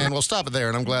were. And we'll stop it there,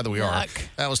 and I'm glad that we are.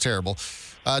 That was terrible.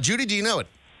 Judy, do you know it?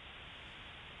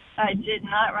 I did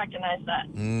not recognize that.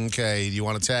 Okay. Do you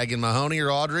want to tag in Mahoney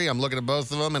or Audrey? I'm looking at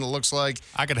both of them, and it looks like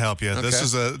I could help you. Okay. This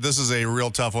is a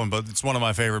real tough one, but it's one of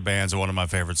my favorite bands and one of my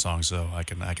favorite songs, so I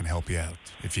can help you out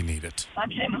if you need it.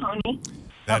 Okay, Mahoney.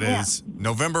 That Oh, yeah. is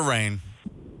November Rain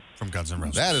from Guns N'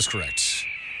 Roses. that is correct.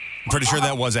 I'm pretty sure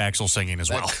that was Axl singing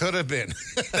as well. That could have been.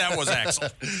 That was Axl. All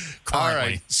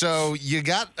Currently. right. So you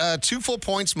got 2 full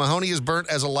points. Mahoney is burnt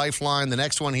as a lifeline. The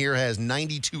next one here has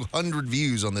 9,200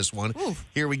 views on this one.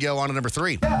 Here we go on to number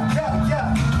 3. We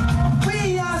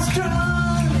are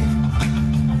strong.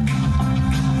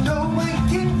 No one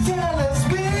can tell us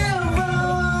we're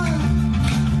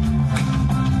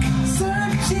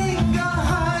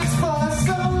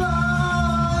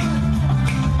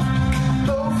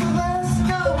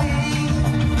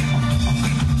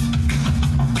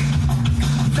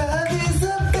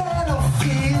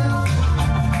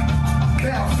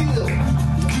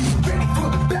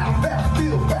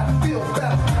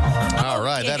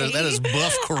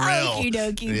Buff Corral. Okie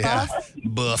dokie, Yeah, Buff.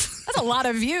 Buff. That's a lot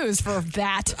of views for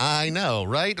that. I know,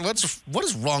 right? What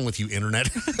is wrong with you, Internet?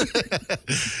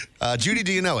 Judy,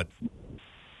 do you know it?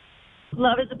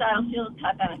 Love is a battlefield,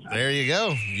 Pat Benatar. There you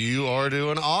go. You are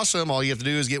doing awesome. All you have to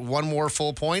do is get one more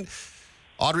full point.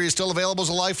 Audrey is still available as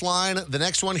a lifeline. The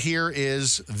next one here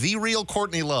is the real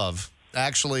Courtney Love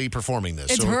actually performing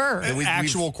this. It's her.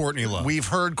 Actual Courtney Love. We've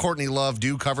heard Courtney Love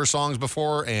do cover songs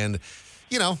before, and,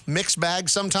 mixed bag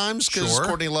sometimes, because Sure.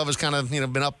 Courtney Love has kind of,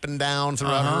 been up and down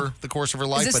throughout the course of her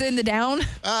life. Is this but, in the down?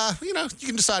 you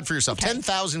can decide for yourself.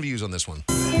 10,000 views on this one.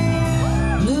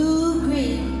 Blue,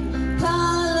 green,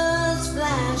 colors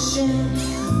flashing.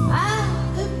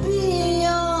 I could be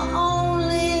your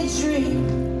only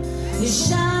dream. You're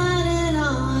shining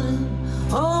on an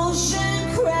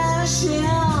ocean crashing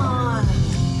on.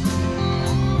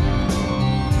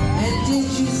 And did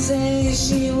you say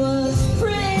she was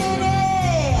pretty?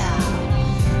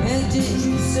 And did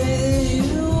you say that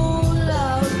you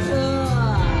loved her?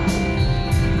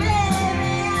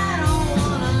 Baby, I don't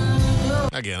wanna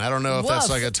know. Again, I don't know if that's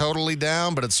Woof. like a totally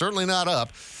down, but it's certainly not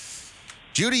up.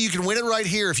 Judy, you can win it right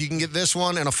here if you can get this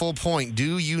one and a full point.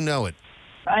 Do you know it?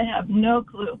 I have no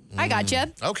clue. I got you.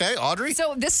 Okay, Audrey?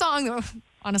 So this song,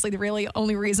 honestly, the really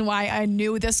only reason why I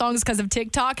knew this song is because of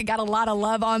TikTok. It got a lot of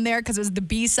love on there because it was the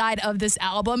B-side of this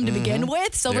album to begin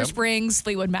with. Silver Yep. Springs,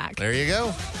 Fleetwood Mac. There you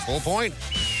go. Full point.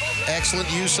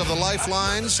 Excellent use of the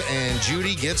lifelines, and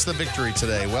Judy gets the victory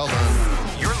today. Well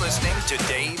done. You're listening to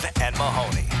Dave and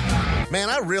Mahoney.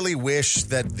 Man, I really wish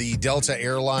that the Delta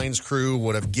Airlines crew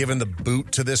would have given the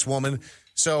boot to this woman.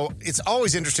 So it's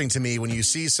always interesting to me when you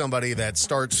see somebody that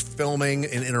starts filming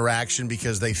an interaction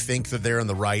because they think that they're in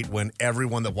the right, when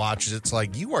everyone that watches it's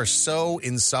like, you are so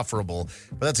insufferable.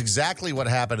 But that's exactly what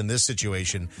happened in this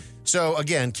situation. So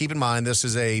again, keep in mind, this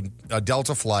is a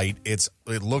Delta flight. It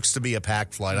looks to be a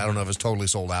packed flight. I don't know if it's totally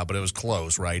sold out, but it was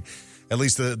close, right? At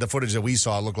least the footage that we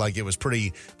saw looked like it was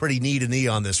pretty knee to knee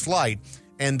on this flight.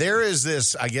 And there is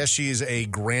this, I guess she's a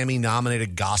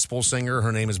Grammy-nominated gospel singer.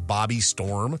 Her name is Bobby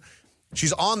Storm.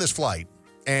 She's on this flight,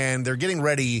 and they're getting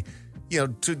ready,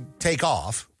 to take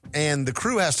off. And the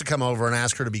crew has to come over and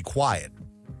ask her to be quiet.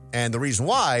 And the reason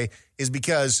why is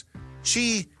because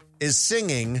she is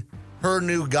singing her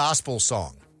new gospel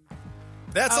song.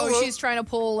 She's trying to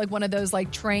pull like one of those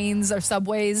like trains or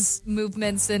subways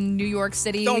movements in New York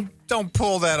City. Don't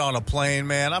pull that on a plane,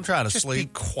 man. I'm trying to Just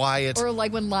sleep. be quiet. Or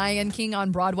like when Lion King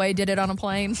on Broadway did it on a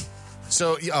plane.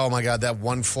 So, oh my God, that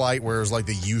one flight where it was like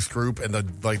the youth group and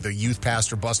the youth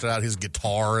pastor busted out his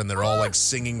guitar and they're all like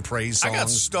singing praise songs. I got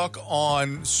stuck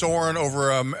on soaring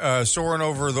over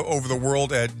the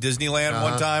world at Disneyland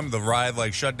one time. The ride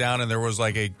like shut down and there was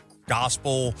like a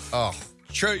gospel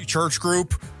church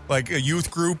group, like a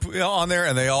youth group on there,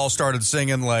 and they all started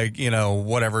singing like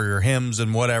whatever your hymns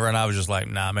and whatever, and I was just like,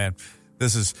 nah, man.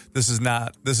 This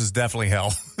is definitely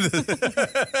hell.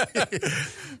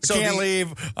 Can't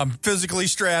leave. I'm physically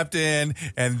strapped in,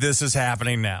 and this is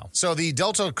happening now. So the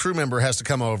Delta crew member has to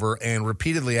come over and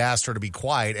repeatedly ask her to be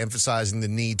quiet, emphasizing the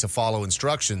need to follow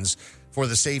instructions for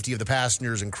the safety of the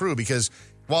passengers and crew, because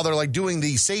while they're like doing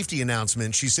the safety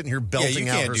announcement, she's sitting here belting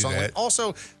out her song. Like,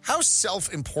 also, how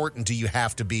self-important do you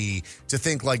have to be to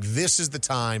think like this is the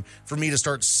time for me to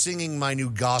start singing my new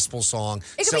gospel song?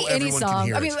 It could be any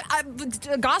song.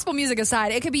 Gospel music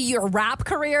aside, it could be your rap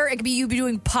career. It could be you be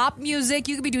doing pop music.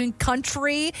 You could be doing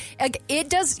country. Like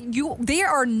they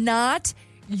are not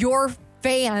your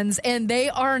fans, and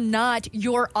they are not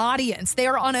your audience. They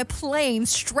are on a plane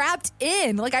strapped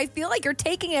in. Like, I feel like you're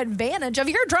taking advantage of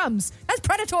your drums. That's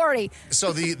predatory.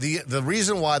 So the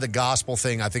reason why the gospel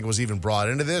thing I think was even brought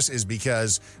into this is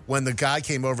because when the guy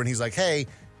came over and he's like, hey,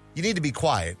 you need to be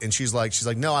quiet. And she's like,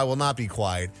 no, I will not be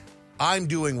quiet. I'm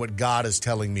doing what God is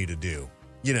telling me to do.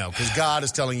 Because God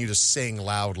is telling you to sing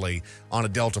loudly on a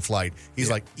Delta flight.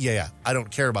 He's like, yeah, I don't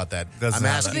care about that. I'm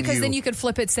asking because you. then you could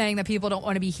flip it saying that people don't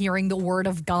want to be hearing the word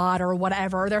of God or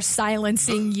whatever. They're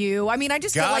silencing you. I mean, I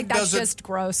just feel like that's just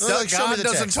gross. God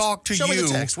doesn't talk to you. Show me the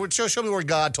text. Show me where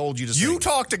God told you to sing. You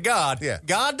talk to God. Yeah.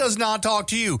 God does not talk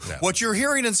to you. No. What you're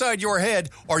hearing inside your head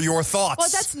are your thoughts. Well,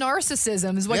 that's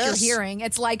narcissism is what Yes. you're hearing.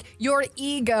 It's like your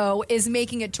ego is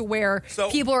making it to where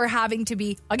people are having to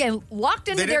be, again, locked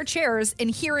into their chairs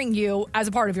and hearing you as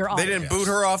a part of your audience. They didn't boot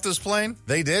her off this plane?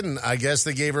 They didn't. I guess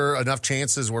they gave her enough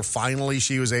chances where finally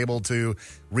she was able to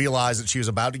realize that she was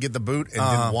about to get the boot and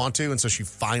didn't want to, and so she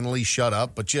finally shut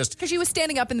up. But just because she was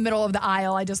standing up in the middle of the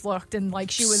aisle, I just looked and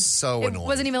like she was so annoying. It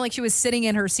wasn't even like she was sitting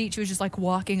in her seat. She was just like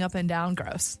walking up and down.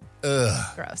 Gross.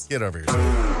 Gross. Get over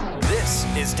yourself. This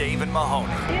is Dave and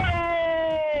Mahoney.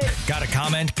 Got a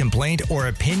comment, complaint, or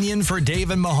opinion for Dave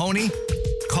and Mahoney?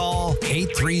 Call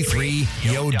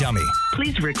 833-YO-DUMMY.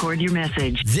 Please record your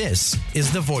message. This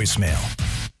is the voicemail.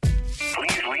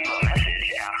 Please leave a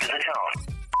message after the tone.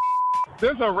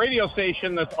 There's a radio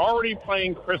station that's already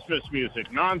playing Christmas music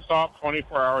nonstop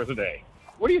 24 hours a day.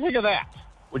 What do you think of that?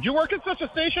 Would you work at such a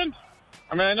station?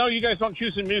 I mean, I know you guys don't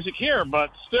choose in music here,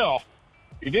 but still,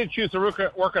 you did choose to work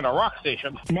at a rock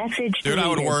station. Message Dude, I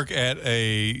would deleted. work at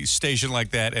a station like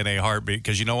that in a heartbeat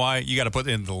because you know why? You got to put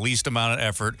in the least amount of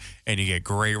effort and you get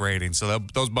great ratings. So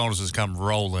those bonuses come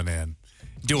rolling in.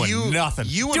 Doing nothing.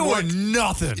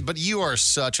 Nothing. But you are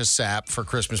such a sap for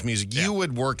Christmas music. You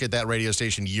would work at that radio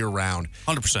station year round.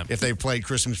 100%. If they played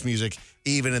Christmas music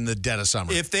even in the dead of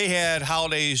summer. If they had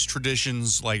holidays,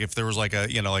 traditions, like if there was like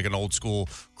like an old school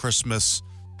Christmas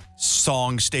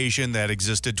song station that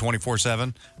existed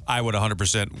 24/7, I would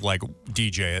 100% like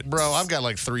DJ it. Bro, I've got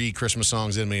like 3 Christmas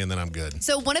songs in me and then I'm good.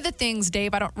 So one of the things,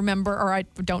 Dave, I don't remember, or I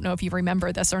don't know if you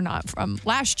remember this or not from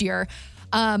last year,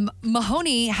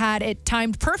 Mahoney had it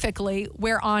timed perfectly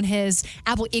where on his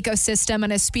Apple ecosystem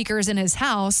and his speakers in his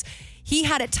house, he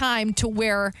had it timed to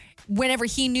where whenever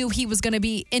he knew he was going to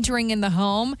be entering in the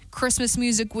home, Christmas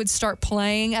music would start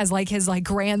playing as like his like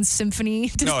grand symphony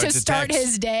to start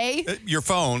his day. Your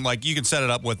phone, like you can set it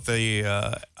up with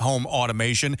the home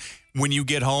automation. When you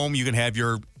get home, you can have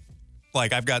your,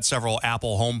 like I've got several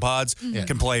Apple HomePods,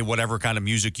 can play whatever kind of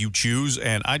music you choose.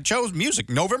 And I chose music.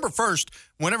 November 1st,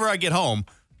 whenever I get home,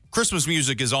 Christmas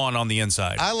music is on the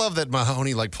inside. I love that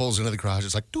Mahoney like pulls into the garage.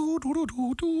 It's like doo doo doo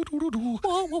doo doo doo doo doo.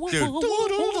 Dude,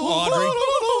 Audrey.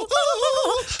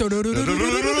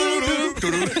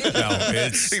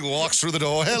 He walks through the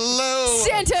door. Hello.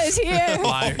 Santa is here.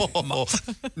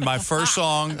 My first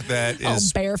song that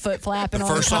is barefoot flapping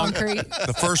on the concrete.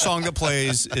 The first song that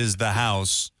plays is The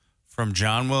House from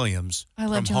John Williams I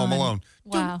love from John. Home Alone.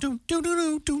 Wow.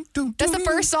 That's the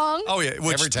first song? Oh, yeah.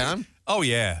 Every time? Oh,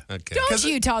 yeah. Okay. Don't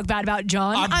you talk bad about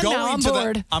John. I'm now on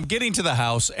board. I'm getting to the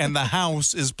house, and the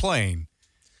house is playing.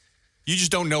 You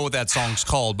just don't know what that song's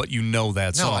called, but you know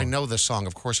that song. No, I know this song.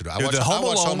 Of course I do. I Dude, watched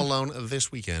Home Home Alone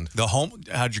this weekend.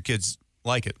 How'd your kids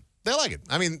like it? They like it.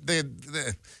 I mean,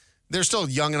 they're still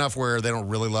young enough where they don't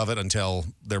really love it until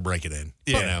they're breaking in.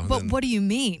 Yeah. But what do you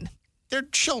mean? They're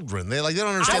children. They don't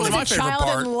understand. I was a child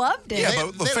and loved it. Yeah,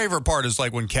 but the favorite part is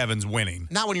like when Kevin's winning.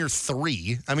 Not when you're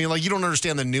 3. I mean, like you don't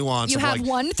understand the nuance. You of have like,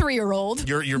 one 3-year-old,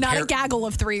 your not a gaggle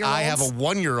of 3-year-olds. I have a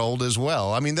 1-year-old as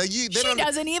well. I mean, She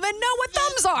doesn't even know what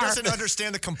thumbs are. Doesn't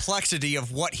understand the complexity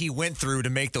of what he went through to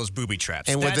make those booby traps.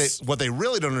 And what they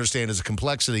really don't understand is the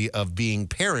complexity of being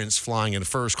parents flying in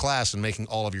first class and making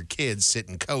all of your kids sit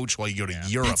and coach while you go to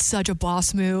Europe. That's such a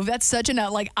boss move. That's such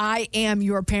like I am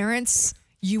your parents.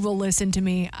 You will listen to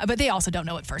me. But they also don't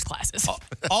know what first class is.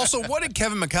 Also, what did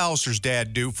Kevin McAllister's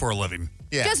dad do for a living?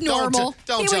 Yeah, just normal.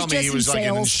 Don't He tell was me just he in was like an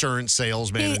sales. insurance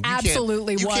salesman. He You can't-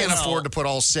 absolutely You can't was. afford to put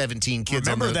all 17 kids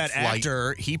on Remember the that flight.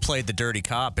 actor? He played the dirty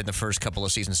cop in the first couple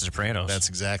of seasons of Sopranos. That's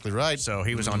exactly right. So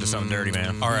he was onto something dirty,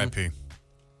 man. R.I.P.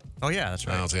 Oh yeah, that's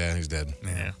right. Oh, yeah, he's dead.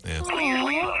 Yeah. Please leave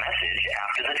a message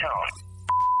after the tone.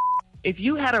 If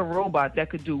you had a robot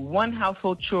that could do one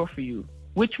household chore for you,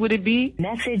 which would it be?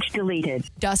 Message deleted.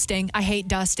 Dusting. I hate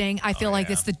dusting. I feel like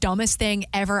it's the dumbest thing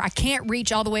ever. I can't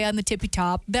reach all the way on the tippy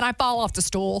top. Then I fall off the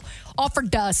stool. All for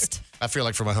dust. I feel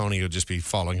like for Mahoney, it would just be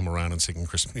following him around and singing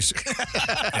Christmas music.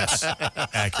 Yes,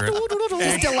 accurate.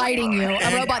 Just delighting you.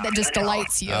 A robot that just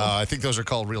delights you. I think those are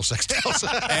called real sex dolls.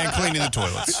 And cleaning the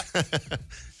toilets.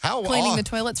 Cleaning the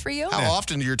toilets for you? How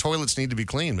often do your toilets need to be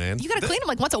cleaned, man? You got to clean them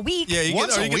like once a week. Yeah, you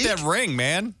Once a get week? that ring,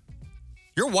 man.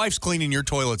 Your wife's cleaning your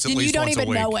toilets at And least you don't once even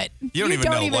a week. know it. You don't even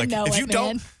know. Like if you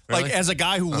don't, man. like Really? as a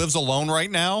guy who lives alone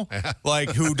right now,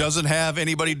 like who doesn't have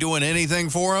anybody doing anything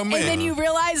for him, And then you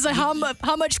realize how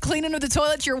much cleaning of the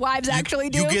toilets your wives actually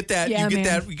do. you get that, Yeah,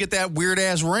 man. you get that weird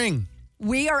ass ring.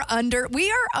 We are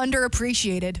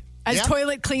underappreciated as Yeah.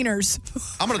 toilet cleaners.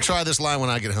 I'm going to try this line when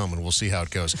I get home, and we'll see how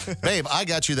it goes. Babe, I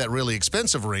got you that really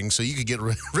expensive ring so you could get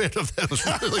rid of those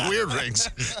really weird rings.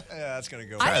 Yeah, that's gonna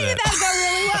go. I think that'd go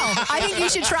really well. I think you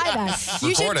should try that.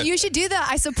 You should do that.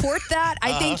 I support that.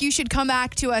 I think you should come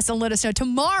back to us and let us know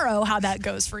tomorrow how that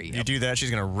goes for you. You do that, she's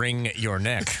gonna wring your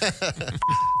neck.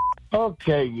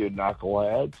 Okay, you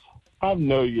knuckleheads. I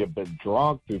know you've been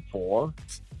drunk before.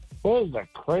 What is the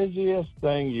craziest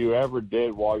thing you ever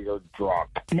did while you're drunk?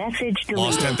 Message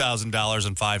Lost deleted. $10,000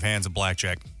 in 5 hands of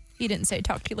blackjack. He didn't say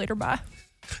talk to you later, bye.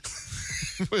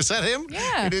 Was that him?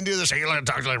 Yeah. He didn't do this. See you later.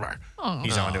 Talk to you later. Oh.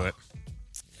 He's onto it.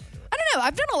 I don't know.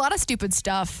 I've done a lot of stupid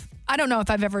stuff. I don't know if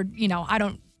I've ever, I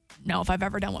don't know if I've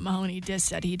ever done what Mahoney just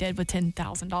said he did with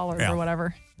 $10,000 Yeah. or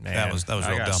whatever. Man, That was I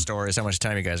real got dumb. stories. How much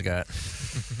time you guys got?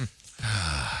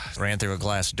 Ran through a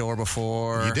glass door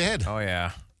before. You did? Oh,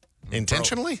 yeah.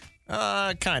 Intentionally?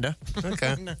 Kind of.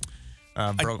 Okay.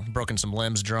 Broken some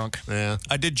limbs drunk. Yeah.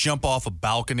 I did jump off a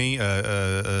balcony,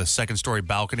 a second-story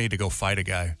balcony, to go fight a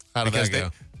guy. How did that go?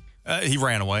 He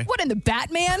ran away. What, in the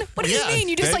Batman? What do you mean?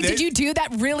 You just did you do that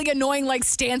really annoying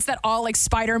stance that all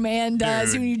Spider-Man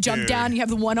does? When you jump down, you have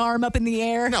the one arm up in the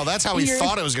air. No, that's how he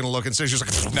thought it was going to look. And so he's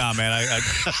just like, nah, man.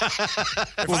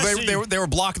 They were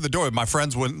blocking the door. My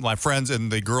friends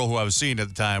and the girl who I was seeing at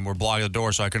the time were blocking the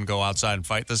door, so I couldn't go outside and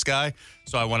fight this guy.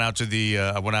 So I went out to the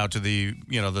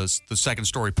the second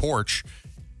story porch,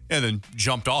 and then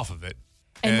jumped off of it.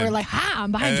 And we're like,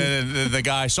 I'm behind you. And then the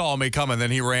guy saw me coming, then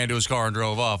he ran to his car and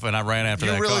drove off, and I ran after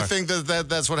that car. You really think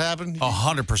that's what happened?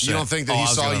 100%. You don't think that he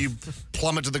saw you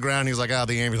plummet to the ground? He was like,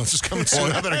 the ambulance is coming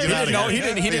soon. I better get out of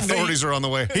here. He didn't. The authorities are on the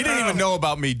way. He didn't even know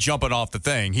about me jumping off the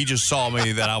thing. He just saw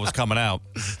me that I was coming out.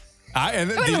 It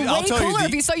would have been way cooler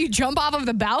if he saw you jump off of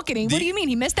the balcony. What do you mean?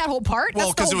 He missed that whole part?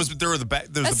 Well, because there's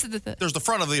the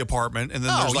front of the apartment, and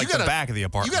then there's the back of the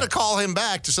apartment. You got to call him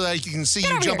back so that you can see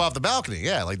you jump off the balcony.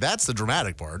 Yeah, that's the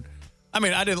dramatic part. I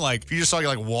mean, I didn't You just saw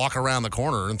you walk around the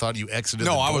corner and thought you exited.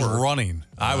 No, I was running.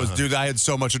 I had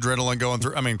so much adrenaline going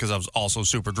through. I mean, because I was also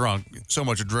super drunk. So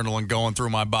much adrenaline going through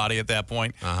my body at that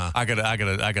point. I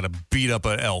gotta beat up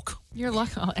an elk. You're like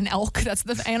an elk. That's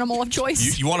the animal of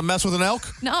choice. You want to mess with an elk?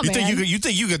 No, you man. You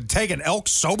think you could take an elk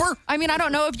sober? I mean, I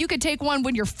don't know if you could take one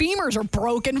when your femurs are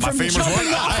broken from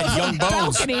jumping off of young the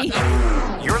bones. balcony.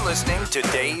 You're listening to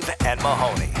Dave and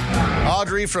Mahoney.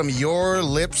 Audrey, from your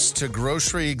lips to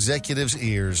grocery executives'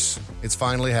 ears, it's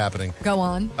finally happening. Go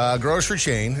on. Grocery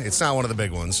chain. It's not one of the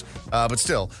big ones, but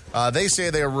still, they say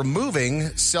they are removing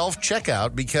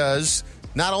self-checkout because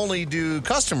not only do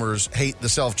customers hate the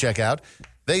self-checkout,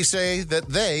 they say that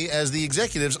they, as the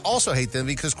executives, also hate them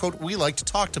because, quote, we like to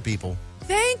talk to people.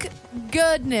 Thank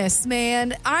goodness,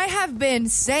 man. I have been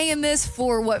saying this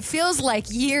for what feels like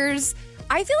years.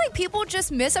 I feel like people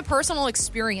just miss a personal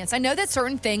experience. I know that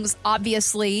certain things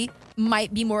obviously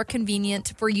might be more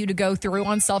convenient for you to go through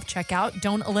on self-checkout.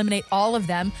 Don't eliminate all of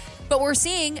them. But we're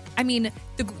seeing, the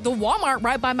Walmart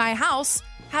right by my house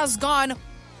has gone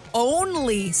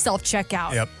only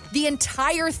self-checkout. Yep. The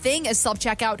entire thing is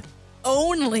self-checkout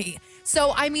only.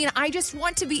 So, I just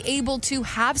want to be able to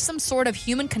have some sort of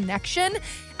human connection.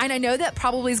 And I know that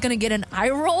probably is going to get an eye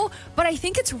roll, but I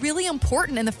think it's really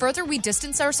important. And the further we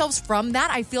distance ourselves from that,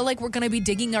 I feel like we're going to be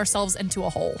digging ourselves into a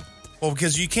hole. Well,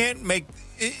 because you can't make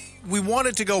it, we want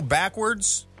it to go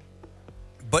backwards,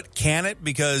 but can it?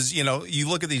 Because, you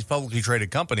look at these publicly traded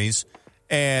companies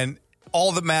and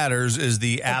all that matters is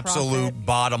the absolute profit.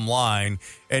 Bottom line.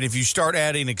 And if you start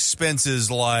adding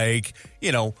expenses like,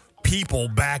 people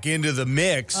back into the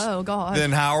mix, oh God,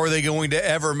 then how are they going to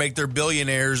ever make their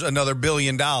billionaires another $1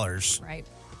 billion? Right.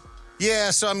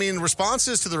 Yeah, so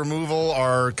responses to the removal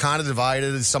are kind of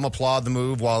divided. Some applaud the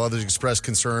move while others express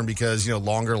concern because,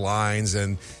 longer lines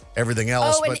and everything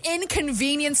else. Oh, an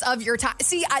inconvenience of your time.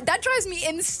 See, that drives me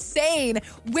insane.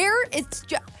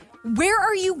 Where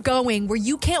are you going where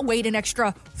you can't wait an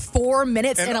extra 4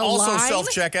 minutes in a line? And also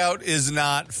self-checkout is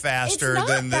not faster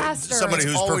than somebody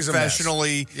who's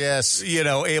professionally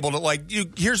able to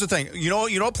here's the thing. You know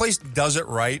what place does it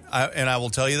right? And I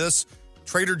will tell you this.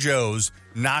 Trader Joe's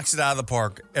knocks it out of the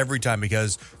park every time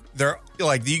because they're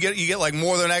you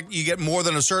get more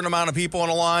than a certain amount of people on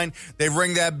a line. They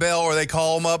ring that bell or they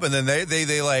call them up, and then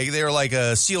they're like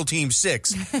a SEAL Team 6,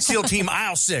 SEAL Team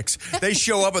Aisle 6. They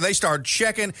show up and they start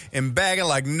checking and bagging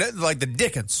like the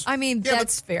Dickens.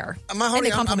 That's fair.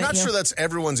 Mahoney, I'm not sure that's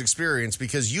everyone's experience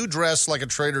because you dress like a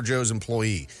Trader Joe's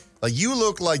employee. You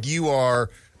look like you are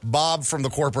Bob from the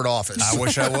corporate office. I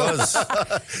wish I was.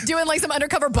 Doing some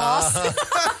undercover boss.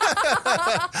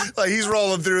 He's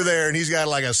rolling through there and he's got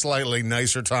a slightly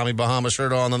nicer Tommy Bahama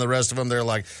shirt on than the rest of them. They're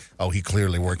like, oh, he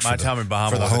clearly works for the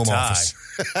home office.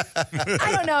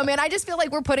 I don't know, man. I just feel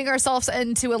like we're putting ourselves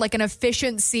into an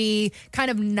efficiency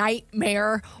kind of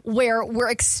nightmare where we're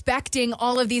expecting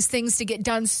all of these things to get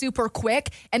done super quick,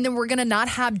 and then we're going to not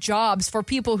have jobs for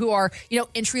people who are,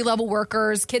 entry-level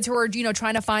workers, kids who are,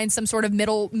 trying to find some sort of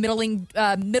middle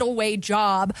way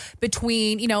job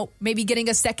between, maybe getting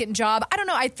a second job. I don't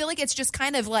know. I feel like it's just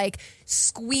kind of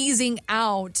squeezing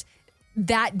out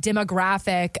that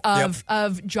demographic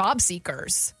of job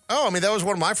seekers. Oh, that was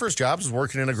one of my first jobs, was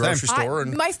working in a grocery store.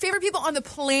 And my favorite people on the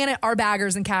planet are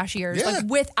baggers and cashiers,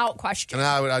 without question. And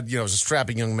I as a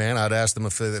strapping young man, I'd ask them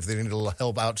if they needed a little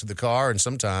help out to the car, and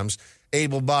sometimes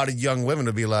able-bodied young women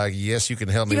would be like, yes, you can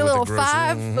help me with the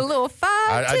grocery. A little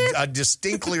five tip. I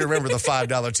distinctly remember the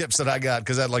 $5 tips that I got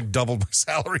because that doubled my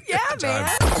salary. Yeah, man.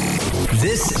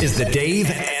 This is the Dave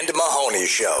and Mahoney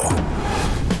Show.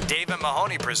 Dave and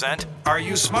Mahoney present Are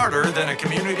You Smarter Than a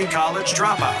Community College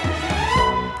Dropout?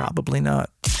 Probably not.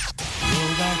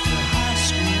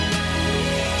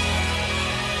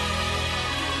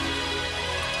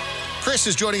 Chris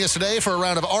is joining us today for a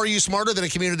round of Are You Smarter Than a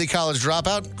Community College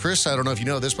Dropout? Chris, I don't know if you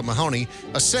know this, but Mahoney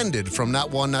ascended from not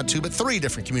one, not two, but 3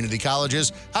 different community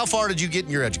colleges. How far did you get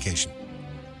in your education?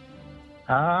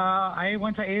 I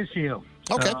went to ASU.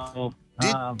 Okay. So,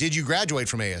 Did you graduate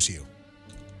from ASU?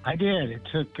 I did. It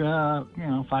took,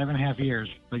 5.5 years,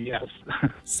 but yes.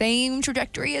 Same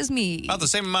trajectory as me. About the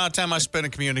same amount of time I spent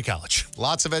in community college.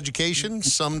 Lots of education,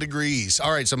 some degrees.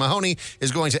 All right, so Mahoney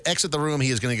is going to exit the room. He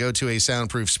is going to go to a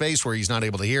soundproof space where he's not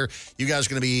able to hear. You guys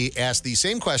are going to be asked the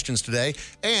same questions today.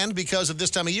 And because of this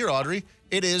time of year, Audrey,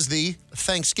 it is the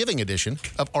Thanksgiving edition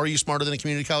of Are You Smarter Than a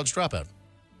Community College Dropout?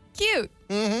 Cute.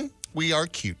 Mm-hmm. We are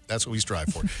cute. That's what we strive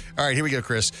for. All right, here we go,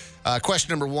 Chris. Question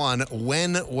number 1.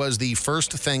 When was the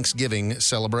first Thanksgiving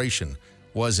celebration?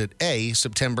 Was it A,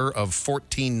 September of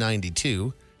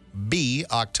 1492, B,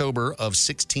 October of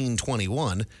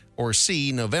 1621, or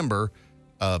C, November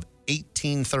of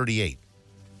 1838?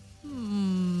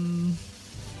 I'm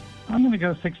going to go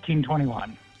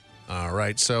 1621. All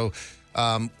right, so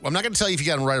I'm not going to tell you if you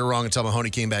got it right or wrong until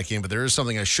Mahoney came back in, but there is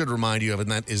something I should remind you of, and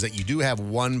that is that you do have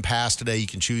one pass today. You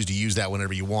can choose to use that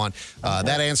whenever you want.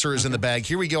 That answer is in the bag.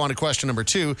 Here we go on to question number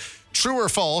 2. True or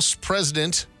false,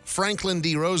 President Franklin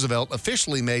D. Roosevelt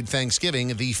officially made Thanksgiving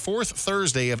the 4th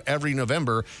Thursday of every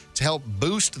November to help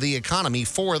boost the economy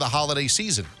for the holiday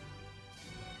season?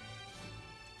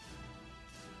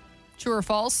 True or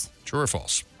false? True or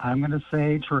false? I'm going to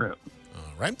say true.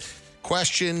 All right.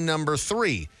 Question number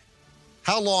 3.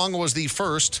 How long was the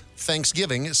first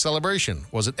Thanksgiving celebration?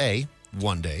 Was it A,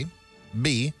 1 day,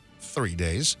 B, 3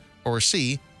 days, or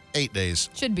C, 8 days?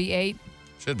 Should be 8.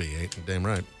 Should be 8. Damn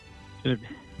right. Should.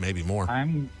 Maybe more.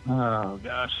 I'm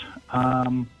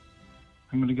going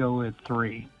to go with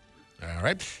 3. All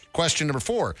right. Question number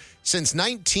 4. Since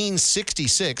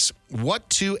 1966, what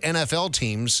 2 NFL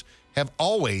teams have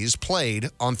always played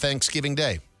on Thanksgiving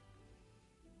Day?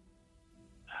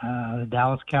 The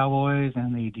Dallas Cowboys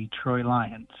and the Detroit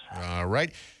Lions. All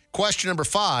right. Question number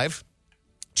 5.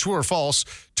 True or false,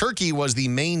 turkey was the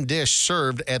main dish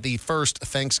served at the first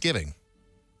Thanksgiving?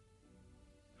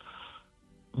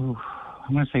 Ooh,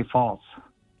 I'm going to say false.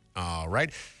 All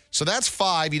right. So that's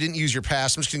 5. You didn't use your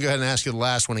pass. I'm just going to go ahead and ask you the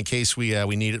last one in case we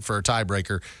need it for a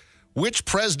tiebreaker. Which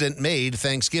president made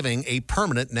Thanksgiving a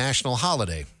permanent national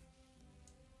holiday?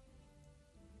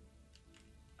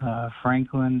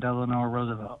 Franklin Delano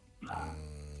Roosevelt.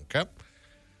 Okay.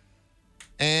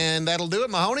 And that'll do it.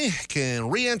 Mahoney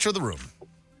can re-enter the room.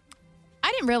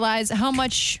 I didn't realize how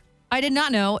much I did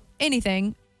not know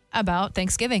anything about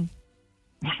Thanksgiving.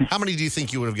 How many do you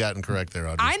think you would have gotten correct there,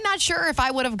 Audrey? I'm not sure if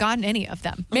I would have gotten any of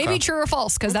them. Maybe true or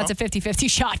false, because that's a 50-50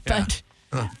 shot. But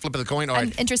Flip of the coin. All I'm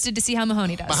right. interested to see how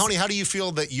Mahoney does. Mahoney, how do you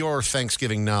feel that your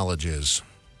Thanksgiving knowledge is?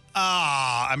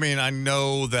 I mean, I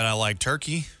know that I like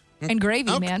turkey. And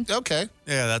gravy, man. Okay.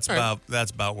 Yeah, that's All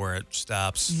about where it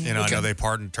stops. You know, Okay. I know they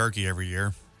pardon turkey every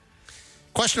year.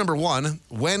 Question number 1.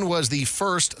 When was the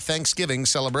first Thanksgiving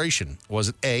celebration? Was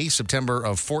it A, September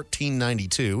of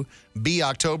 1492, B,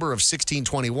 October of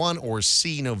 1621, or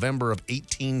C, November of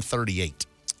 1838?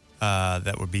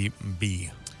 That would be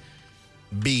B.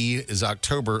 B is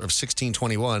October of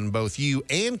 1621. Both you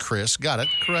and Chris got it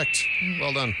correct.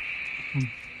 Well done.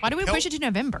 Why do we push it to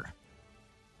November?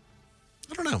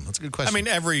 I don't know. That's a good question. I mean,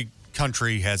 every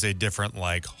country has a different,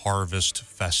 like, harvest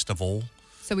festival.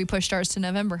 So we pushed ours to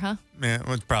November, huh? Yeah,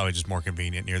 it's probably just more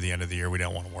convenient near the end of the year. We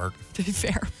don't want to work. To be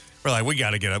fair. We're like, we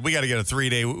got to get a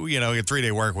 3-day, a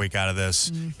 3-day work week out of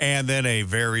this, and then a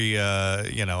very, a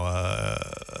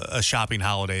shopping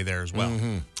holiday there as well.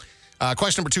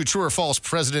 Question number 2, true or false,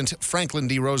 President Franklin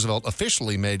D. Roosevelt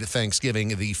officially made Thanksgiving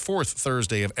the 4th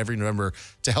Thursday of every November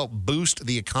to help boost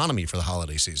the economy for the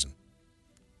holiday season?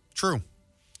 True.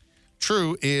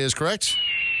 True is correct.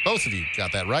 Both of you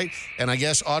got that right. And I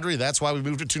guess, Audrey, that's why we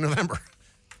moved it to November.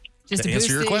 Just to answer boost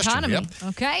your the question. economy. Yep.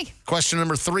 Okay. Question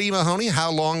number 3, Mahoney. How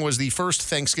long was the first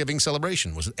Thanksgiving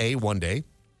celebration? Was it A, 1 day,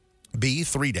 B,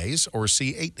 3 days, or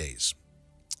C, 8 days?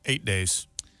 8 days.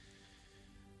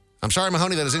 I'm sorry,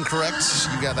 Mahoney, that is incorrect.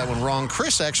 You got that one wrong.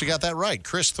 Chris actually got that right.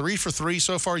 Chris, 3 for 3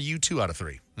 so far. You 2 out of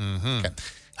 3. Okay.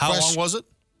 How long was it?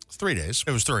 3 days.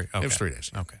 It was 3. Okay. It was 3 days.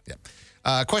 Okay. Yeah.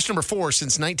 Question number 4.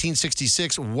 Since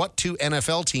 1966, what 2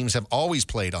 NFL teams have always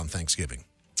played on Thanksgiving?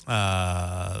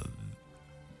 Under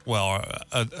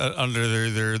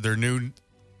their new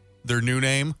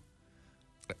name.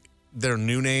 Their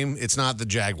new name. It's not the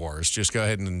Jaguars. Just go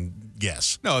ahead and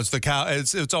guess. No, it's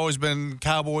it's always been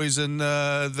Cowboys and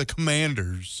the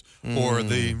Commanders or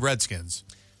the Redskins.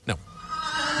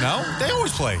 No, they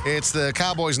always play. It's the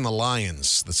Cowboys and the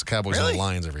Lions. That's the Cowboys and the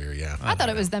Lions over here, yeah. I thought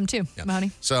it was them too,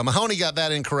 Mahoney. So Mahoney got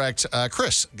that incorrect.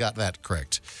 Chris got that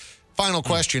correct. Final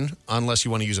question, unless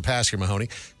you want to use a pass here, Mahoney.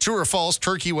 True or false,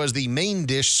 turkey was the main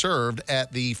dish served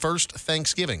at the first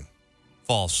Thanksgiving?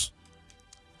 False.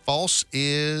 False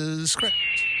is correct.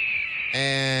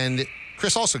 And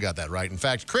Chris also got that right. In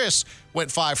fact, Chris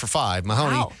went 5 for 5.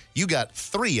 Mahoney, Wow. you got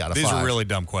 3 out of 5. These are really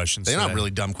dumb questions. They're not today.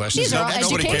 really dumb questions. These are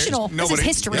educational. This is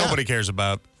history. Nobody cares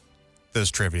about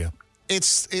this trivia.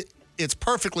 It's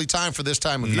perfectly timed for this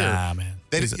time of year. Nah, man.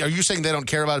 Are you saying they don't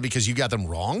care about it because you got them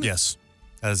wrong? Yes.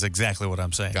 That is exactly what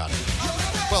I'm saying. Got it.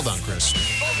 Well done, Chris.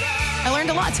 I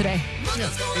learned a lot today. Yeah,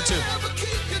 me too.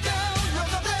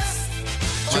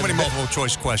 Too many multiple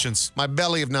choice questions. My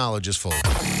belly of knowledge is full.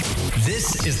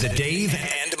 This is the Dave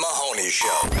and Mahoney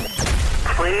Show.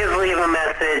 Please leave a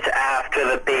message after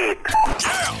the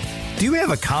beep. Do you have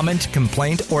a comment,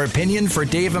 complaint, or opinion for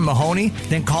Dave and Mahoney?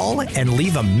 Then call and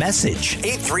leave a message.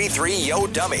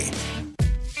 833-YO-DUMMY.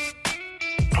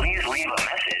 Please leave a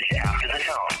message after the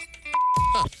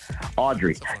tone.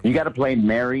 Audrey, you got to play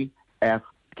Mary F.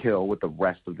 Kill with the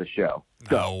rest of the show.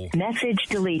 No. Message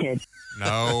deleted.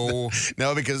 No.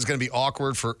 No, because it's going to be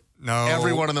awkward for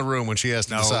everyone in the room when she has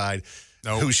to decide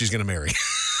who she's going to marry.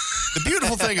 The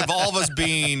beautiful thing of all of us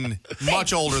being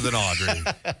much older than Audrey.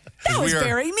 That was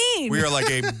very mean. We are like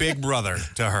a big brother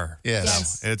to her.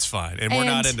 Yes. So it's fine. And we're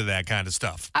not into that kind of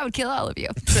stuff. I would kill all of you.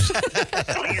 Please leave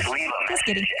a Just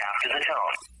kidding. message after the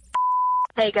tone.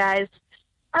 Hey guys,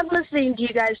 I'm listening to you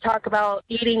guys talk about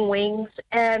eating wings,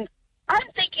 and I'm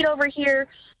thinking over here,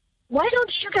 why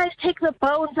don't you guys take the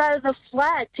bones out of the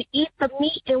flat to eat the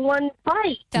meat in one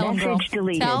bite? Tell him, girl. Message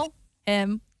deleted. Tell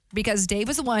him. Because Dave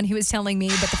was the one who was telling me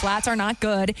that the flats are not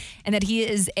good and that he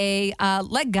is a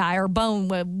leg guy or bone,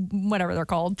 whatever they're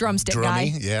called, drumstick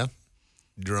guy. Yeah.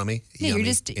 Drummy. Yeah, Yummy you're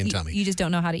just in tummy. you just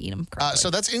don't know how to eat them correctly. So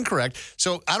that's incorrect.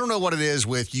 So I don't know what it is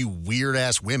with you weird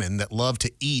ass women that love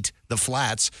to eat the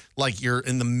flats like you're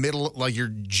in the middle, like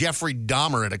you're Jeffrey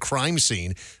Dahmer at a crime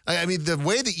scene. I mean, the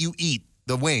way that you eat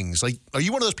the wings, like, are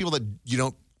you one of those people that you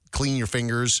don't clean your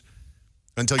fingers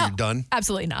until you're done?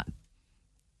 Absolutely not.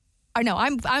 I know.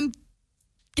 I'm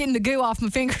getting the goo off my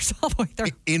fingers all the way through.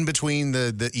 In between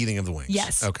the eating of the wings?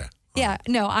 Yes. Okay. Yeah.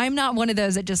 No, I'm not one of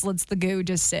those that just lets the goo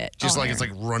just sit. Just on like there.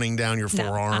 it's like running down your No,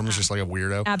 forearms, just like a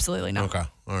weirdo? Absolutely not. Okay.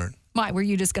 All right. Why? Were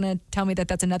you just going to tell me that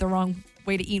that's another wrong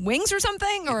way to eat wings or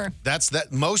something? Or That's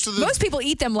that. Most people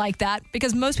eat them like that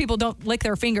because most people don't lick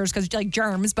their fingers because like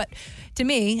germs. But to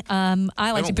me,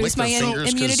 I like to boost my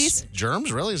immunities.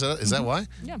 Germs, really? Is that why?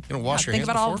 Yeah. You don't wash your think hands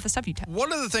about all before? the stuff you touch.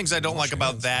 One of the things I don't like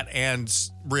about that and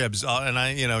ribs,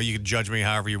 and you can judge me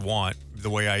however you want, the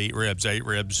way I eat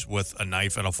ribs with a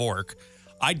knife and a fork.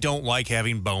 I don't like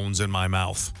having bones in my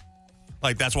mouth.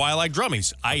 Like, that's why I like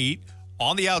drummies. I eat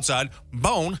on the outside.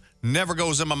 Bone never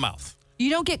goes in my mouth.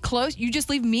 You don't get close. You just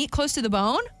leave meat close to the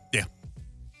bone? Yeah.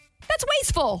 That's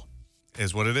wasteful.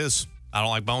 Is what it is. I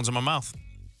don't like bones in my mouth.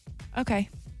 Okay.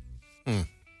 I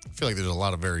feel like there's a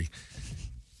lot of very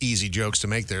easy jokes to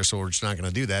make there, so we're just not going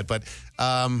to do that. But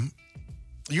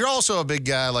you're also a big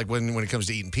guy, like when it comes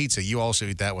to eating pizza, you also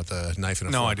eat that with a knife and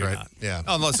a No, fork, I do right? not. Yeah.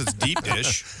 Unless it's deep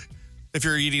dish. If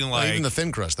you're eating No, like... even the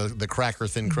thin crust, the cracker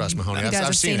thin crust, Mahoney. You guys I've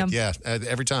have seen seen it. 'em. Yeah,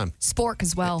 every time. Spork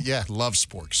as well. Yeah, love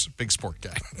sporks. Big spork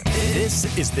guy.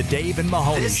 This is the Dave and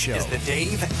Mahoney Show. This is the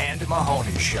Dave and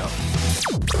Mahoney Show.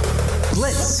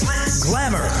 Glitz,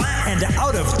 glamour, and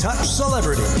out-of-touch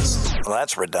celebrities. Well,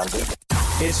 that's redundant.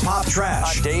 It's Pop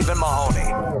Trash. On Dave and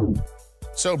Mahoney.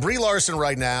 So Brie Larson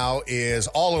right now is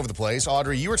all over the place.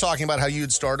 Audrey, you were talking about how you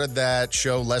had started that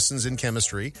show, Lessons in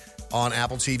Chemistry, on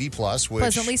Apple TV Plus. Which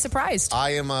Pleasantly surprised.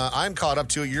 I'm caught up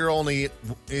to it. You're only in,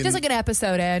 Just like an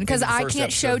episode in because in the I first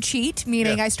can't show episode. cheat,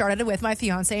 meaning Yeah. I started it with my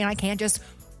fiance and I can't just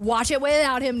watch it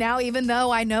without him now, even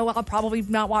though I know I'll probably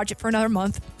not watch it for another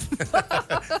month.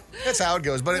 That's how it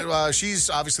goes. But she's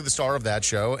obviously the star of that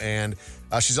show, and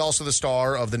she's also the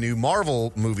star of the new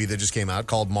Marvel movie that just came out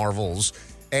called Marvels.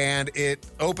 And it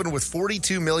opened with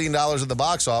 $42 million at the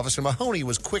box office, and Mahoney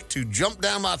was quick to jump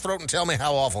down my throat and tell me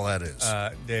how awful that is.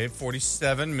 Dave,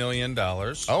 $47 million.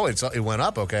 Oh, it went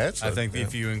up. Okay. I think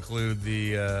if you include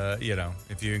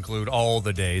if you include all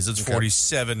the days, it's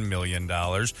 $47 million.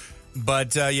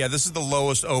 But this is the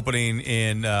lowest opening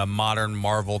in modern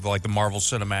Marvel, like the Marvel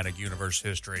Cinematic Universe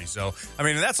history. So, I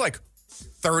mean, that's like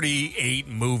 38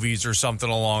 movies or something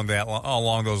along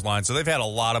those lines. So they've had a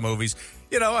lot of movies.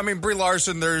 Brie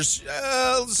Larson, there's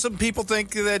some people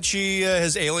think that she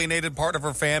has alienated part of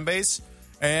her fan base.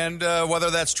 And whether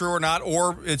that's true or not,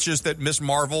 or it's just that Miss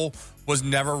Marvel was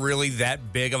never really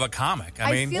that big of a comic.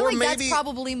 I feel like that's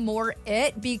probably more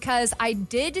it, because I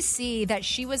did see that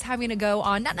she was having to go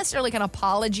on not necessarily like an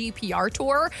apology PR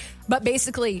tour, but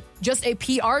basically just a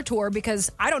PR tour,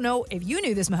 because I don't know if you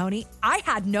knew this, Mahoney. I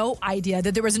had no idea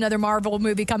that there was another Marvel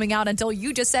movie coming out until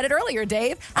you just said it earlier,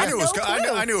 Dave. I knew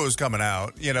it was coming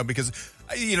out, because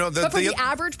but for the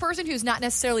average person who's not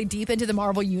necessarily deep into the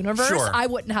Marvel universe, Sure. I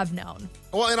wouldn't have known.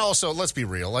 Well, and also, let's be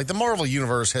real. Like, the Marvel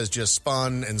universe has just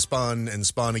spun and spun and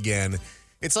spun again.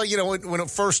 It's like, when it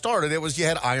first started, it was you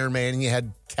had Iron Man and you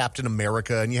had Captain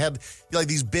America and you had like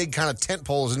these big kind of tent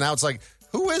poles, and now it's like,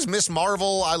 who is Miss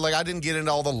Marvel? I didn't get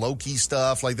into all the Loki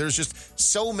stuff. Like, there's just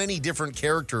so many different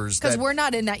characters. Because we're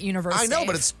not in that universe. I know, Dave.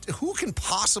 but it's who can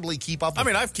possibly keep up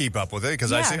with I keep up with it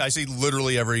because I see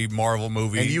literally every Marvel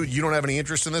movie. And you don't have any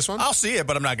interest in this one? I'll see it,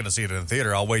 but I'm not going to see it in the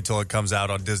theater. I'll wait till it comes out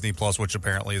on Disney Plus, which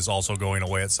apparently is also going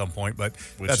away at some point. But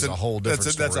That's a whole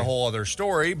different story. That's a whole other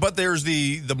story. But there's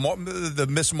the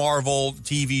Miss Marvel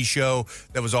TV show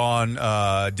that was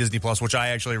on Disney Plus, which I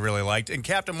actually really liked. And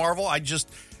Captain Marvel,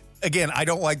 Again, I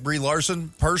don't like Brie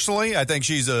Larson personally. I think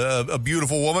she's a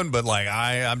beautiful woman, but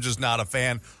I'm just not a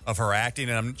fan of her acting,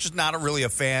 and I'm just not really a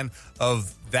fan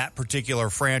of that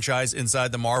particular franchise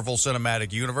inside the Marvel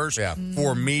Cinematic Universe. Yeah.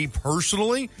 For me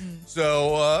personally.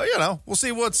 So we'll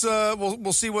see what's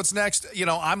we'll see what's next.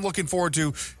 I'm looking forward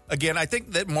to. Again, I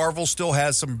think that Marvel still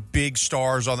has some big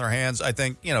stars on their hands. I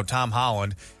think Tom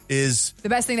Holland is the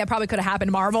best thing that probably could have happened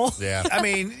to Marvel. Yeah.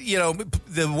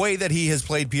 The way that he has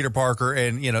played Peter Parker,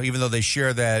 and even though they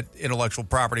share that intellectual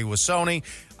property with Sony,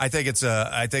 I think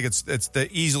it's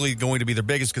easily going to be their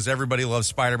biggest, because everybody loves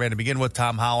Spider-Man to begin with.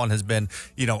 Tom Holland has been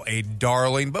a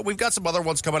darling, but we've got some other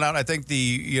ones coming out. I think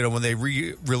when they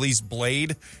release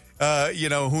Blade.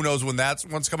 Who knows when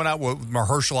one's coming out with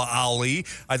Mahershala Ali.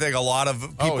 I think a lot of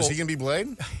people. Oh, is he going to be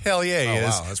Blade? Hell yeah, he is.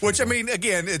 Wow, that's Which, pretty cool.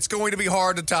 again, it's going to be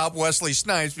hard to top Wesley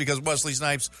Snipes, because Wesley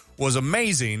Snipes was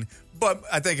amazing. But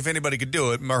I think if anybody could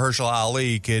do it, Mahershala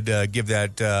Ali could give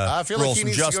that I feel role like he some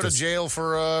needs justice. to go to jail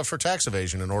for tax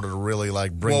evasion in order to really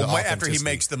bring the authenticity. After he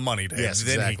makes the money, Dave, yes,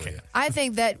 then exactly. he can. I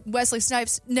think that Wesley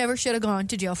Snipes never should have gone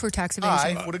to jail for tax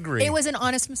evasion. I would agree. It was an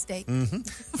honest mistake. Mm-hmm.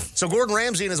 So Gordon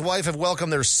Ramsay and his wife have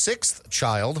welcomed their sixth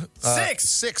child.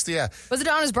 Sixth, yeah. Was it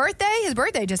on his birthday? His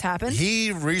birthday just happened.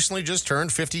 He recently just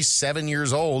turned 57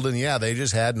 years old, and they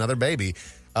just had another baby.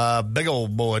 Big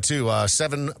old boy, too.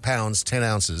 7 pounds, 10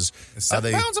 ounces.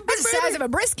 7 pounds of big That's the size of a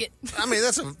brisket.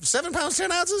 That's 7 pounds,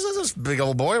 10 ounces? That's a big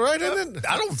old boy, right? Isn't it?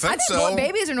 I don't think I think so. boy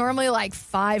babies are normally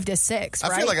 5 to 6,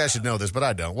 right? I feel like I should know this, but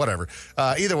I don't. Whatever.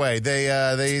 Either way,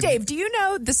 they Dave, do you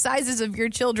know the sizes of your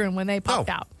children when they popped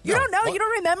out? You don't know? What? You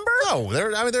don't remember?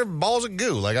 No, they're balls of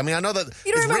goo. I know that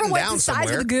You don't it's remember written what down the size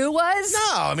somewhere. of the goo was? No,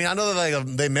 I know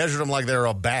that they measured them like they're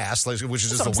a bass, which is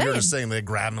just That's the what I'm weirdest thing. They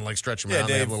grab them and stretch them Yeah, out.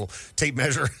 They have Dave. a little tape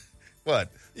measure.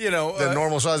 What? The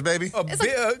normal size baby?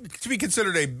 To be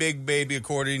considered a big baby,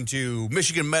 according to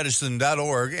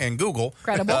MichiganMedicine.org and Google,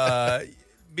 Credible.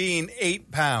 Being 8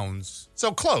 pounds.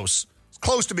 So close. It's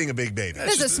close to being a big baby.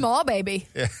 It's a small baby.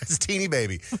 Yeah, it's a teeny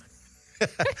baby.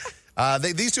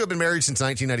 These two have been married since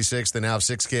 1996. They now have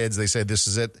 6 kids. They said this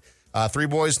is it. 3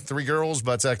 boys, 3 girls,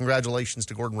 but congratulations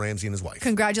to Gordon Ramsay and his wife.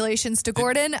 Congratulations to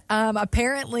Gordon.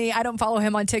 Apparently, I don't follow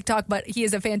him on TikTok, but he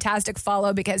is a fantastic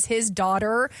follow, because his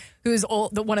daughter, who's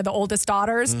one of the oldest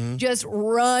daughters, just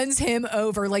runs him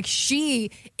over.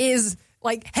 She is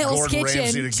Hell's Gordon Kitchen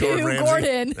Ramsay to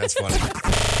Gordon. That's funny.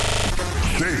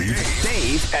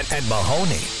 Dave and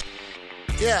Mahoney.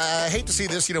 Yeah, I hate to see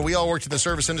this. We all worked in the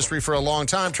service industry for a long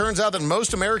time. Turns out that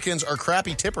most Americans are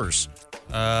crappy tippers.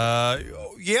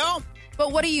 Yeah.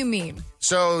 But what do you mean?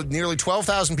 So nearly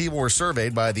 12,000 people were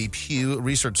surveyed by the Pew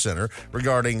Research Center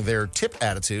regarding their tip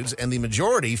attitudes, and the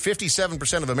majority,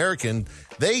 57% of Americans,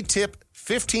 they tip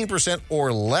 15%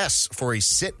 or less for a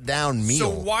sit-down meal. So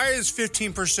why is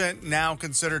 15% now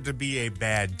considered to be a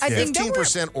bad tip? I think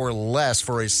 15% or less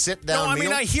for a sit-down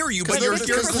meal? I hear you, but you're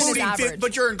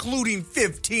including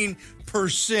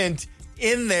 15%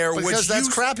 in there, because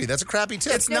that's crappy. That's a crappy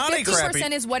tip. It's not a crappy.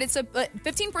 15% is what it's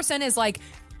 15% is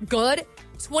good.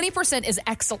 20% is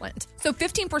excellent. So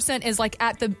 15% is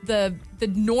at the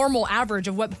normal average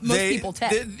of what most people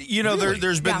tip.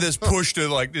 There's been this push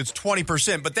to it's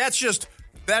 20%, but that's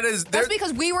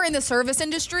because we were in the service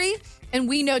industry and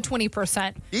we know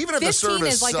 20%. Even if the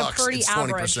service is sucks, a pretty it's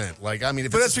average. 20%.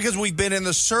 But that's because we've been in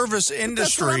the service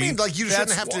industry. That's what I mean. You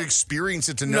shouldn't have to experience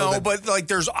it to know. No, but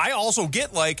I also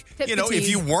get if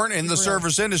you weren't in the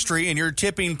service industry and you're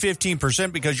tipping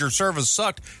 15% because your service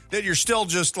sucked, that you're still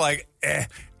just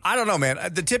I don't know, man.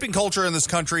 The tipping culture in this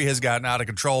country has gotten out of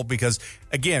control because,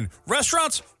 again,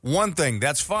 restaurants, one thing,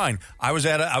 that's fine. I was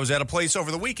at a place over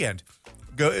the weekend,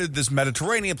 this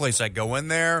Mediterranean place. I go in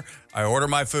there, I order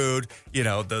my food. You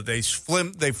know, they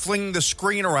fling the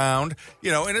screen around. You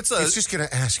know, and it's just going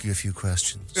to ask you a few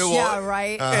questions. Yeah,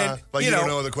 right. But you don't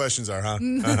know what the questions are, huh?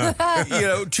 You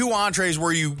know, 2 entrees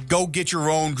where you go get your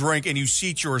own drink and you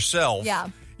seat yourself. Yeah.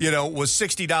 You know, was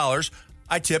 $60.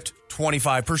 I tipped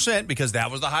 25% because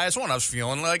that was the highest one. I was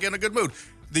feeling like in a good mood.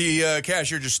 The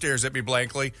cashier just stares at me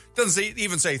blankly, doesn't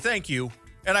even say thank you,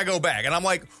 and I go back. And I'm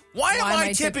like, why am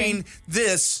I tipping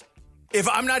this if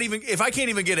I can't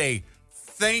even get a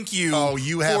thank you? Oh,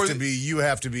 you have to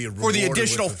be for the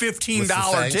additional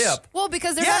 $15 tip. Well,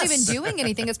 because they're not even doing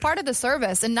anything. It's part of the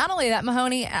service. And not only that,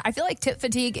 Mahoney, I feel like tip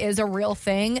fatigue is a real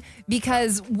thing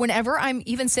because whenever I'm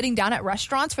even sitting down at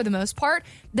restaurants, for the most part,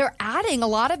 they're adding a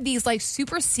lot of these like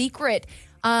super secret.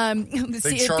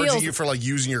 They charging you for like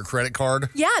using your credit card?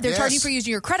 Yeah, they're charging for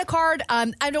using your credit card.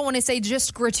 I don't want to say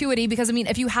just gratuity because, I mean,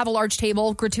 if you have a large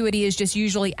table, gratuity is just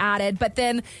usually added. But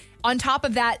then on top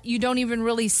of that, you don't even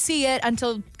really see it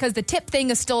because the tip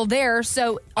thing is still there.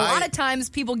 So a lot of times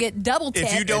people get double tip.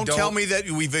 If you don't tell me that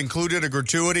we've included a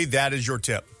gratuity, that is your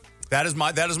tip. That is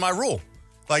my rule.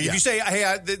 Like if you say,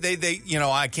 hey, they you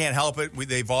know, I can't help it.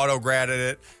 They've auto-graded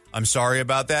it. I'm sorry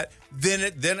about that.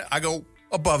 Then I go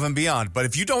above and beyond. But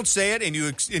if you don't say it and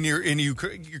you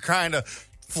kind of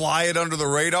fly it under the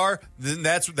radar, then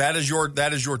that is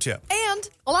your tip. And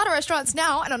a lot of restaurants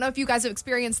now, I don't know if you guys have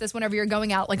experienced this whenever you're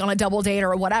going out like on a double date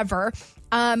or whatever,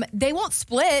 they won't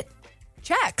split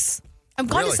checks. I've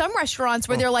gone to some restaurants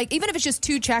where they're like, even if it's just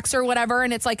 2 checks or whatever,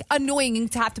 and it's like annoying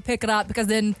to have to pick it up because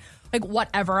then like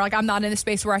whatever, like I'm not in a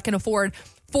space where I can afford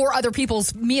 4 other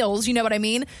people's meals, you know what I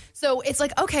mean? So it's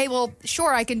like, okay, well,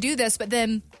 sure, I can do this, but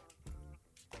then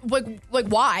like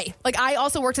why? Like I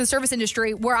also worked in the service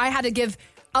industry where I had to give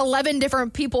 11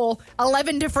 different people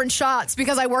 11 different shots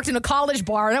because I worked in a college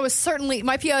bar, and I was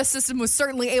my POS system was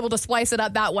certainly able to splice it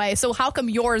up that way. So how come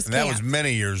yours can't? That was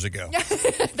many years ago.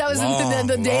 That was in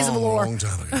the days of lore. Long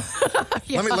time ago.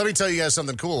 Let me tell you guys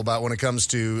something cool about when it comes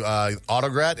to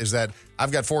autograt is that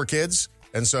I've got 4 kids,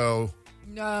 and so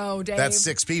no, Dave. That's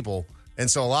 6 people.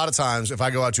 And so a lot of times if I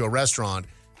go out to a restaurant,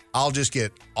 I'll just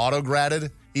get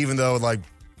auto-gratted, even though like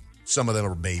some of them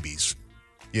are babies.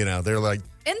 You know, they're like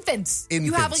infants.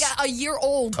 You have like a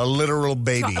year-old. A literal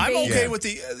baby. I'm okay with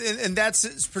in that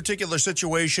particular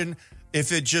situation.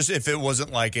 If it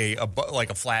wasn't like a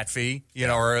flat fee, you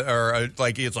know, or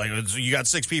like it's like you got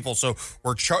 6 people, so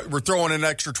we're throwing an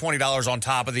extra $20 on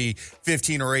top of the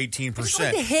 15 or 18%.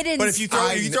 But if you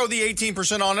throw the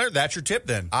 18% on there, that's your tip.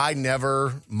 Then I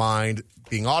never mind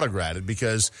being autogratted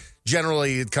because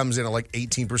generally it comes in at like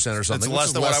 18% or something. It's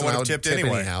less than what I would have tipped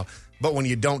anyway. But when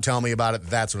you don't tell me about it,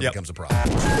 that's when it becomes a problem.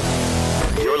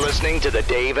 You're listening to the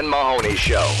Dave and Mahoney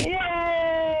Show.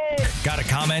 Got a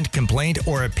comment, complaint,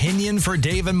 or opinion for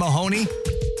Dave and Mahoney?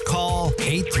 Call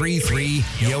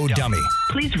 833-YO-DUMMY.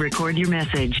 Please record your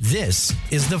message. This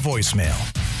is the voicemail.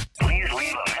 Please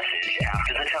leave a message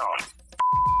after the tone.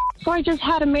 So I just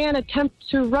had a man attempt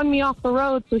to run me off the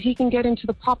road so he can get into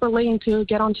the proper lane to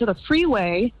get onto the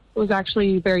freeway. It was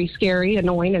actually very scary,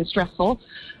 annoying, and stressful.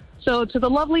 So to the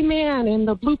lovely man in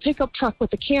the blue pickup truck with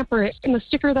the camper and the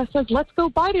sticker that says, "Let's go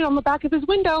bite it" on the back of his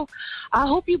window, I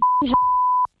hope you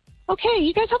okay,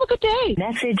 you guys have a good day.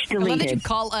 Message I love that you deleted.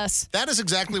 call us. That is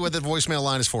exactly what the voicemail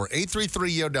line is for.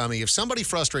 833-YO-DUMMY. If somebody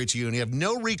frustrates you and you have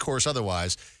no recourse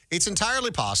otherwise, it's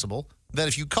entirely possible that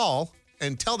if you call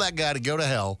and tell that guy to go to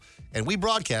hell and we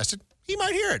broadcast it, he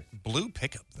might hear it. Blue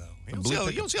pickup, though.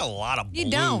 You don't see a lot of You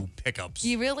blue don't. pickups.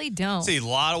 You really don't. See a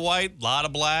lot of white, a lot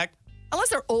of black. Unless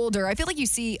they're older. I feel like you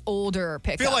see older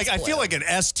pickups. I feel like an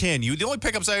S10. The only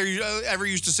pickups I ever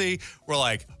used to see were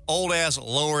like old ass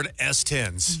lowered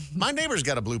S10s. My neighbor's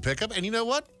got a blue pickup, and you know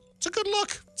what? It's a good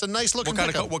look. It's a nice looking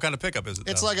pickup. What kind of pickup is it?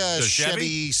 It's though? like a The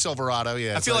Chevy Silverado.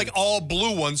 Yeah, I feel like all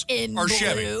blue ones are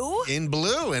Chevy. In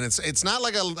blue, and it's not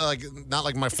like not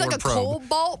like my It's Ford like a Probe.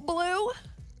 cobalt blue.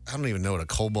 I don't even know what a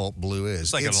cobalt blue is.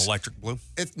 It's like an electric blue.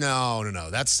 No.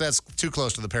 That's too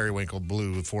close to the periwinkle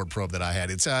blue Ford Probe that I had.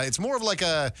 It's more of like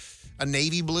a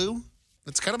navy blue.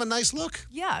 It's kind of a nice look.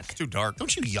 Yuck. Too dark.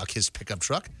 Don't you yuck his pickup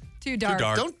truck. Too dark.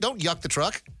 Don't yuck the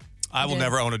truck. I will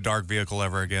never own a dark vehicle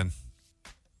ever again.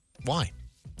 Why?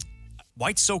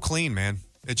 White's so clean, man.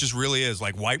 It just really is.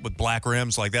 Like white with black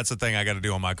rims. Like that's the thing I got to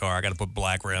do on my car. I got to put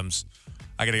black rims.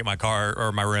 I got to get my car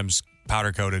or my rims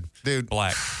powder coated. Dude.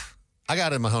 Black. I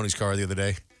got in Mahoney's car the other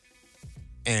day,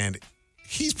 and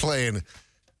he's playing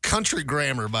Country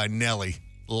Grammar by Nelly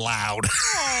loud.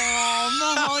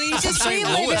 Oh, He's just St.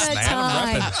 reliving Louis, a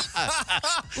man. time.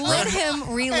 Let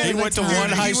him relive He a went to time. one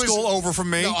high school over from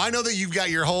me. No, I know that you've got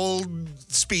your whole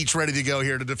speech ready to go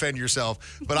here to defend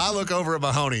yourself, but I look over at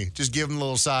Mahoney, just give him a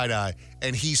little side eye,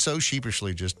 and he so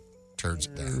sheepishly just turns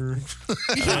it down.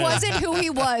 He wasn't who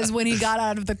he was when he got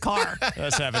out of the car.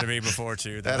 That's happened to me before,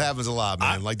 too. That happens a lot,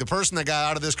 man. Like the person that got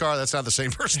out of this car, that's not the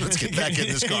same person that's getting back in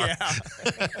this car.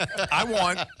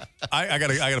 I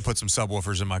gotta put some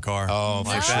subwoofers in my car. Oh,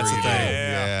 like, for sure. that's the you thing. do.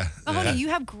 Yeah. Mahoney, you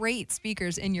have great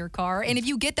speakers in your car, and if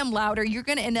you get them louder, you're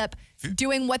going to end up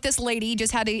doing what this lady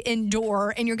just had to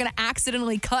endure, and you're going to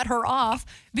accidentally cut her off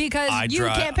because you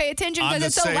can't pay attention because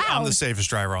it's so loud. I'm the safest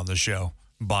driver on this show,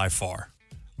 by far.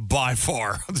 By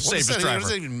far, the safest driver. What does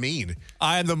that even mean?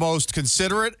 I am the most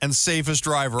considerate and safest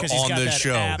driver on he's got this that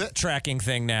show. app tracking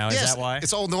thing now. Is that why? It's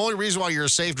the only reason why you're a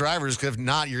safe driver is because if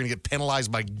not, you're going to get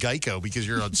penalized by Geico because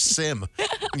you're a sim and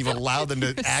you've allowed them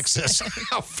to access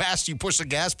how fast you push the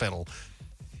gas pedal.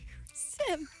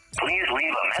 Sim. Please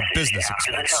leave a message business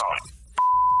after the expense. tone.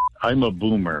 I'm a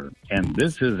boomer, and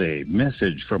this is a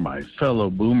message for my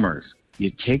fellow boomers. You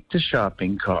take the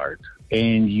shopping cart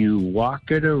and you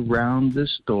walk it around the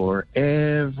store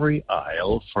every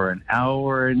aisle for an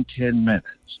hour and 10 minutes.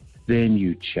 Then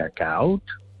you check out,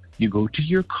 you go to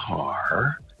your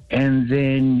car, and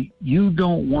then you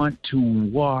don't want to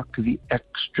walk the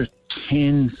extra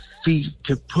 10 feet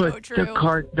to put the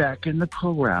cart back in the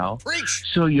corral.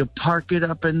 So you park it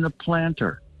up in the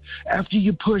planter after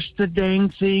you push the dang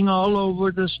thing all over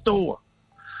the store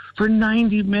for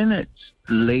 90 minutes.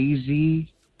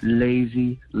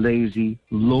 Lazy,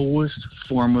 lowest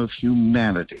form of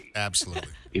humanity. Absolutely.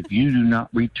 If you do not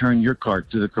return your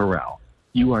cart to the corral,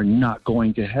 you are not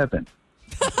going to heaven.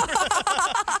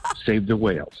 Save the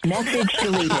whales. Message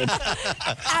deleted.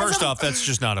 First off, that's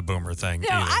just not a boomer thing. No,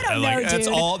 either. I don't know, That's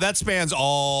dude. all. That spans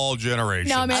all generations.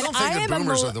 No, man, I don't think the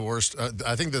boomers are the worst.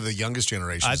 I think they're the youngest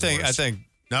generation. I think.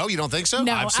 No, you don't think so?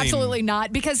 No, I've seen- absolutely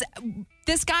not. Because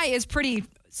this guy is pretty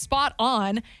spot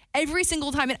on every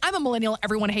single time. And I'm a millennial.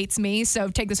 Everyone hates me. So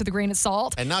take this with a grain of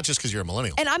salt. And not just because you're a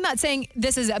millennial. And I'm not saying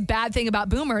this is a bad thing about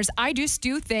boomers. I just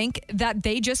do think that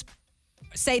they just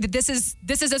say that this is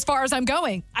as far as I'm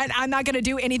going. I'm not going to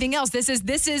do anything else. This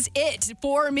is it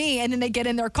for me. And then they get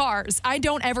in their cars. I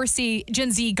don't ever see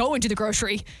Gen Z going to the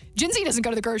grocery. Gen Z doesn't go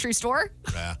to the grocery store.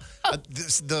 Yeah.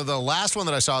 The last one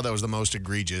that I saw that was the most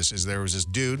egregious is there was this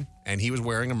dude, and he was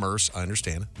wearing a Merce. I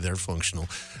understand. They're functional.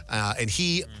 And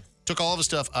he took all of his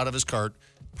stuff out of his cart,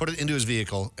 put it into his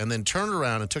vehicle, and then turned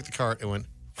around and took the cart and went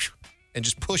and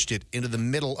just pushed it into the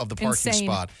middle of the parking Insane.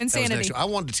 spot. that was next Insanity. to him. I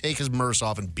wanted to take his Merce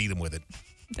off and beat him with it.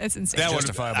 That's insane. That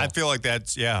would. I feel like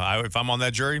that's if I'm on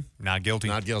that jury, not guilty.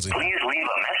 Not guilty. Please leave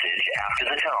a message after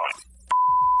the tone.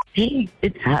 Hey,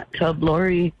 it's Hot Tub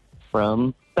Lori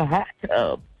from the Hot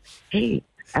Tub. Hey,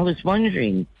 I was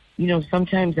wondering,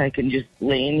 sometimes I can just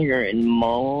lay in here and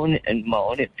moan and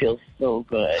moan. It feels so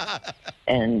good.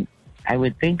 And I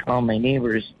would think all my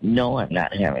neighbors know I'm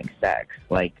not having sex.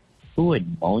 Like, who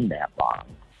would moan that long?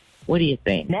 What do you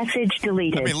think? Message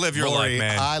deleted. I mean, live your Lori, life,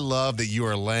 man. I love that you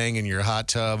are laying in your hot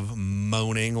tub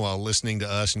moaning while listening to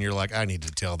us, and you're like, I need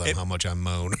to tell them how much I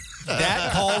moan.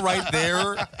 That call right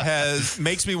there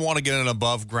makes me want to get an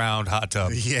above ground hot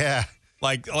tub. Yeah.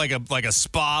 Like a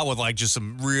spa with like just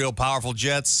some real powerful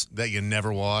jets that you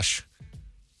never wash.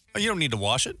 Oh, you don't need to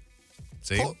wash it.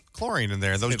 See? Chlorine in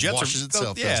there. Those It jets washes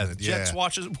itself, doesn't it? Jets Yeah.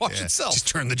 wash Yeah. itself. Just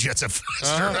turn the jets up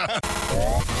faster.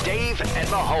 Dave and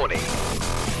Mahoney.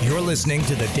 You're listening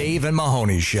to the Dave and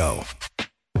Mahoney Show.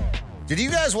 Did you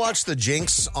guys watch The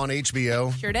Jinx on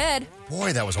HBO? Sure did.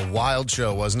 Boy, that was a wild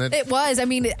show, wasn't it? It was. I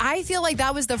mean, I feel like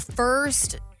that was the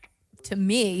first, to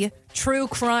me, true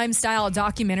crime style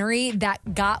documentary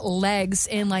that got legs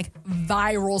in like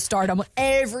viral stardom.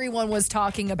 Everyone was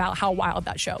talking about how wild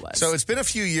that show was. So it's been a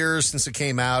few years since it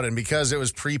came out, and because it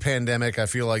was pre-pandemic, I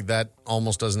feel like that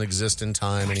almost doesn't exist in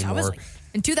time That was anymore. like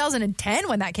in 2010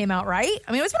 when that came out, right?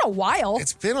 I mean, it's been a while.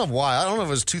 It's been a while. I don't know if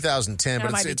it was 2010, That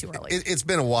but might be too early. It's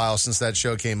been a while since that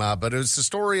show came out. But it was the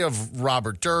story of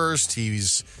Robert Durst.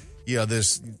 He's,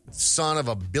 this son of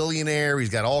a billionaire. He's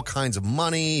got all kinds of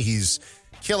money. He's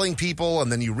killing people,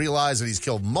 and then you realize that he's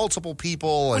killed multiple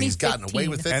people, and he's gotten away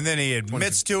with it. And then he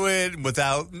admits to it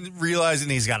without realizing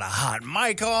he's got a hot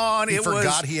mic on. He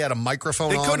forgot he had a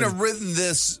microphone They on. couldn't have written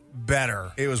this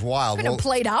better. It was wild. Could have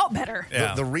played out better.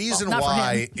 The reason Well, not for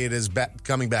why him. it is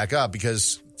coming back up,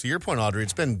 because to your point, Audrey,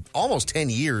 it's been almost 10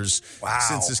 years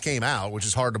since this came out, which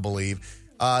is hard to believe,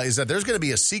 is that there's going to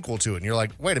be a sequel to it. And you're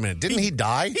like, wait a minute, didn't he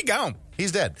die? He gone.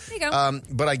 He's dead. There you go.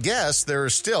 But I guess there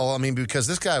is still, because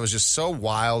this guy was just so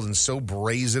wild and so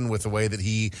brazen with the way that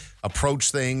he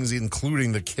approached things,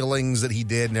 including the killings that he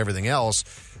did and everything else.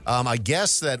 I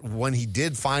guess that when he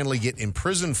did finally get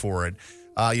imprisoned for it,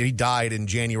 he died in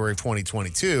January of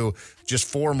 2022, just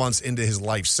 4 months into his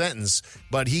life sentence.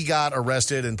 But he got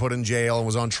arrested and put in jail and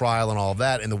was on trial and all of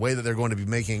that. And the way that they're going to be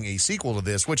making a sequel to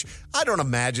this, which I don't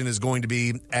imagine is going to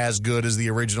be as good as the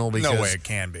original. Because, no way it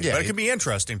can be. Yeah, but it can be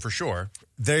interesting for sure.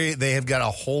 They have got a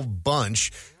whole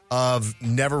bunch of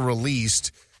never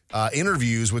released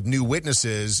interviews with new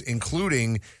witnesses,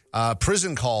 including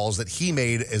prison calls that he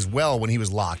made as well when he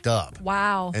was locked up.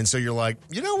 Wow. And so you're like,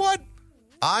 you know what?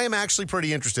 I am actually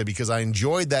pretty interested because I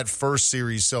enjoyed that first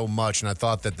series so much, and I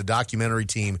thought that the documentary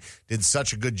team did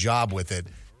such a good job with it.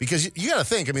 Because you got to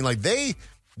think,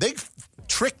 they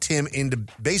tricked him into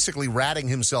basically ratting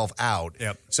himself out.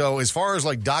 Yep. So as far as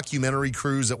like documentary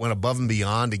crews that went above and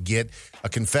beyond to get a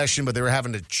confession, but they were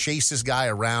having to chase this guy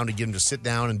around to get him to sit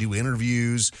down and do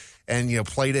interviews and,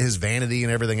 play to his vanity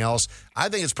and everything else. I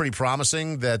think it's pretty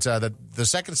promising that the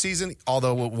second season,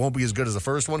 although it won't be as good as the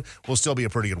first one, will still be a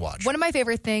pretty good watch. One of my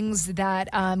favorite things that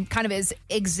kind of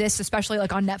exists, especially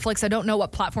like on Netflix. I don't know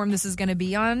what platform this is going to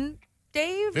be on.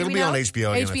 Dave? It'll be on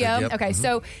HBO. Again, HBO. I think. Yep. Okay,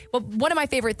 so one of my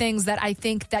favorite things that I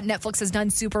think that Netflix has done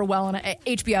super well, and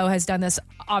HBO has done this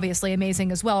obviously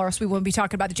amazing as well, or else we wouldn't be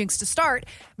talking about The Jinx to start.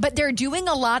 But they're doing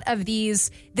a lot of these,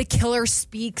 the killer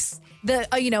speaks,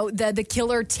 the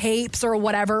killer tapes or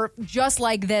whatever, just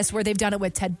like this, where they've done it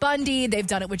with Ted Bundy, they've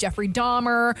done it with Jeffrey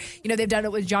Dahmer, they've done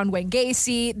it with John Wayne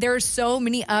Gacy. There's so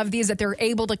many of these that they're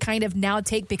able to kind of now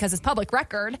take because it's public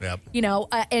record,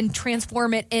 and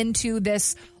transform it into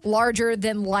this larger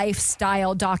than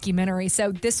lifestyle documentary.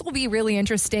 So this will be really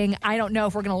interesting. I don't know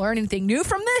if we're going to learn anything new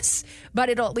from this, but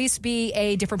it'll at least be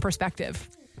a different perspective.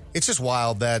 It's just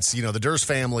wild that, the Durst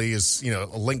family is,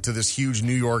 linked to this huge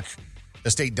New York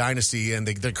estate dynasty, and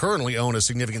they currently own a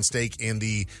significant stake in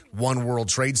the One World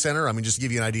Trade Center. Just to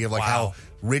give you an idea of how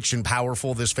rich and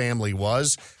powerful this family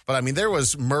was. But there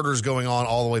was murders going on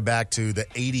all the way back to the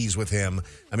 80s with him.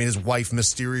 His wife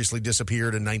mysteriously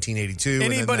disappeared in 1982.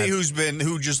 Anybody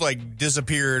who just like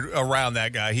disappeared around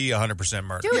that guy, he 100%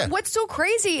 murdered. Dude, what's so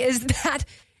crazy is that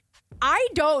I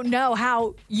don't know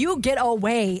how you get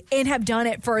away and have done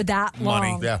it for that long.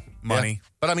 Money. Yeah.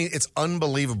 But it's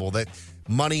unbelievable that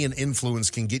money and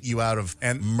influence can get you out of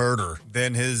murder.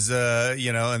 Then his,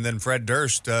 and then Fred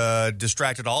Durst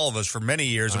distracted all of us for many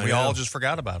years, and we all just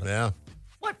forgot about it. Yeah.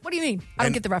 What do you mean? I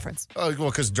don't get the reference. Well,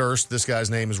 because Durst, this guy's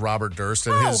name is Robert Durst,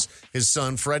 and his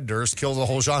son, Fred Durst, killed the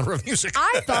whole genre of music.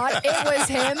 I thought it was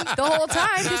him the whole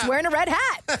time, just wearing a red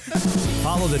hat.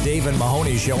 Follow the Dave and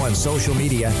Mahoney Show on social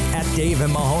media at Dave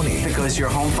and Mahoney. It goes to your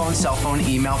home phone, cell phone,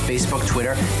 email, Facebook,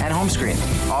 Twitter, and home screen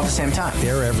all at the same time.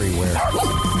 They're everywhere.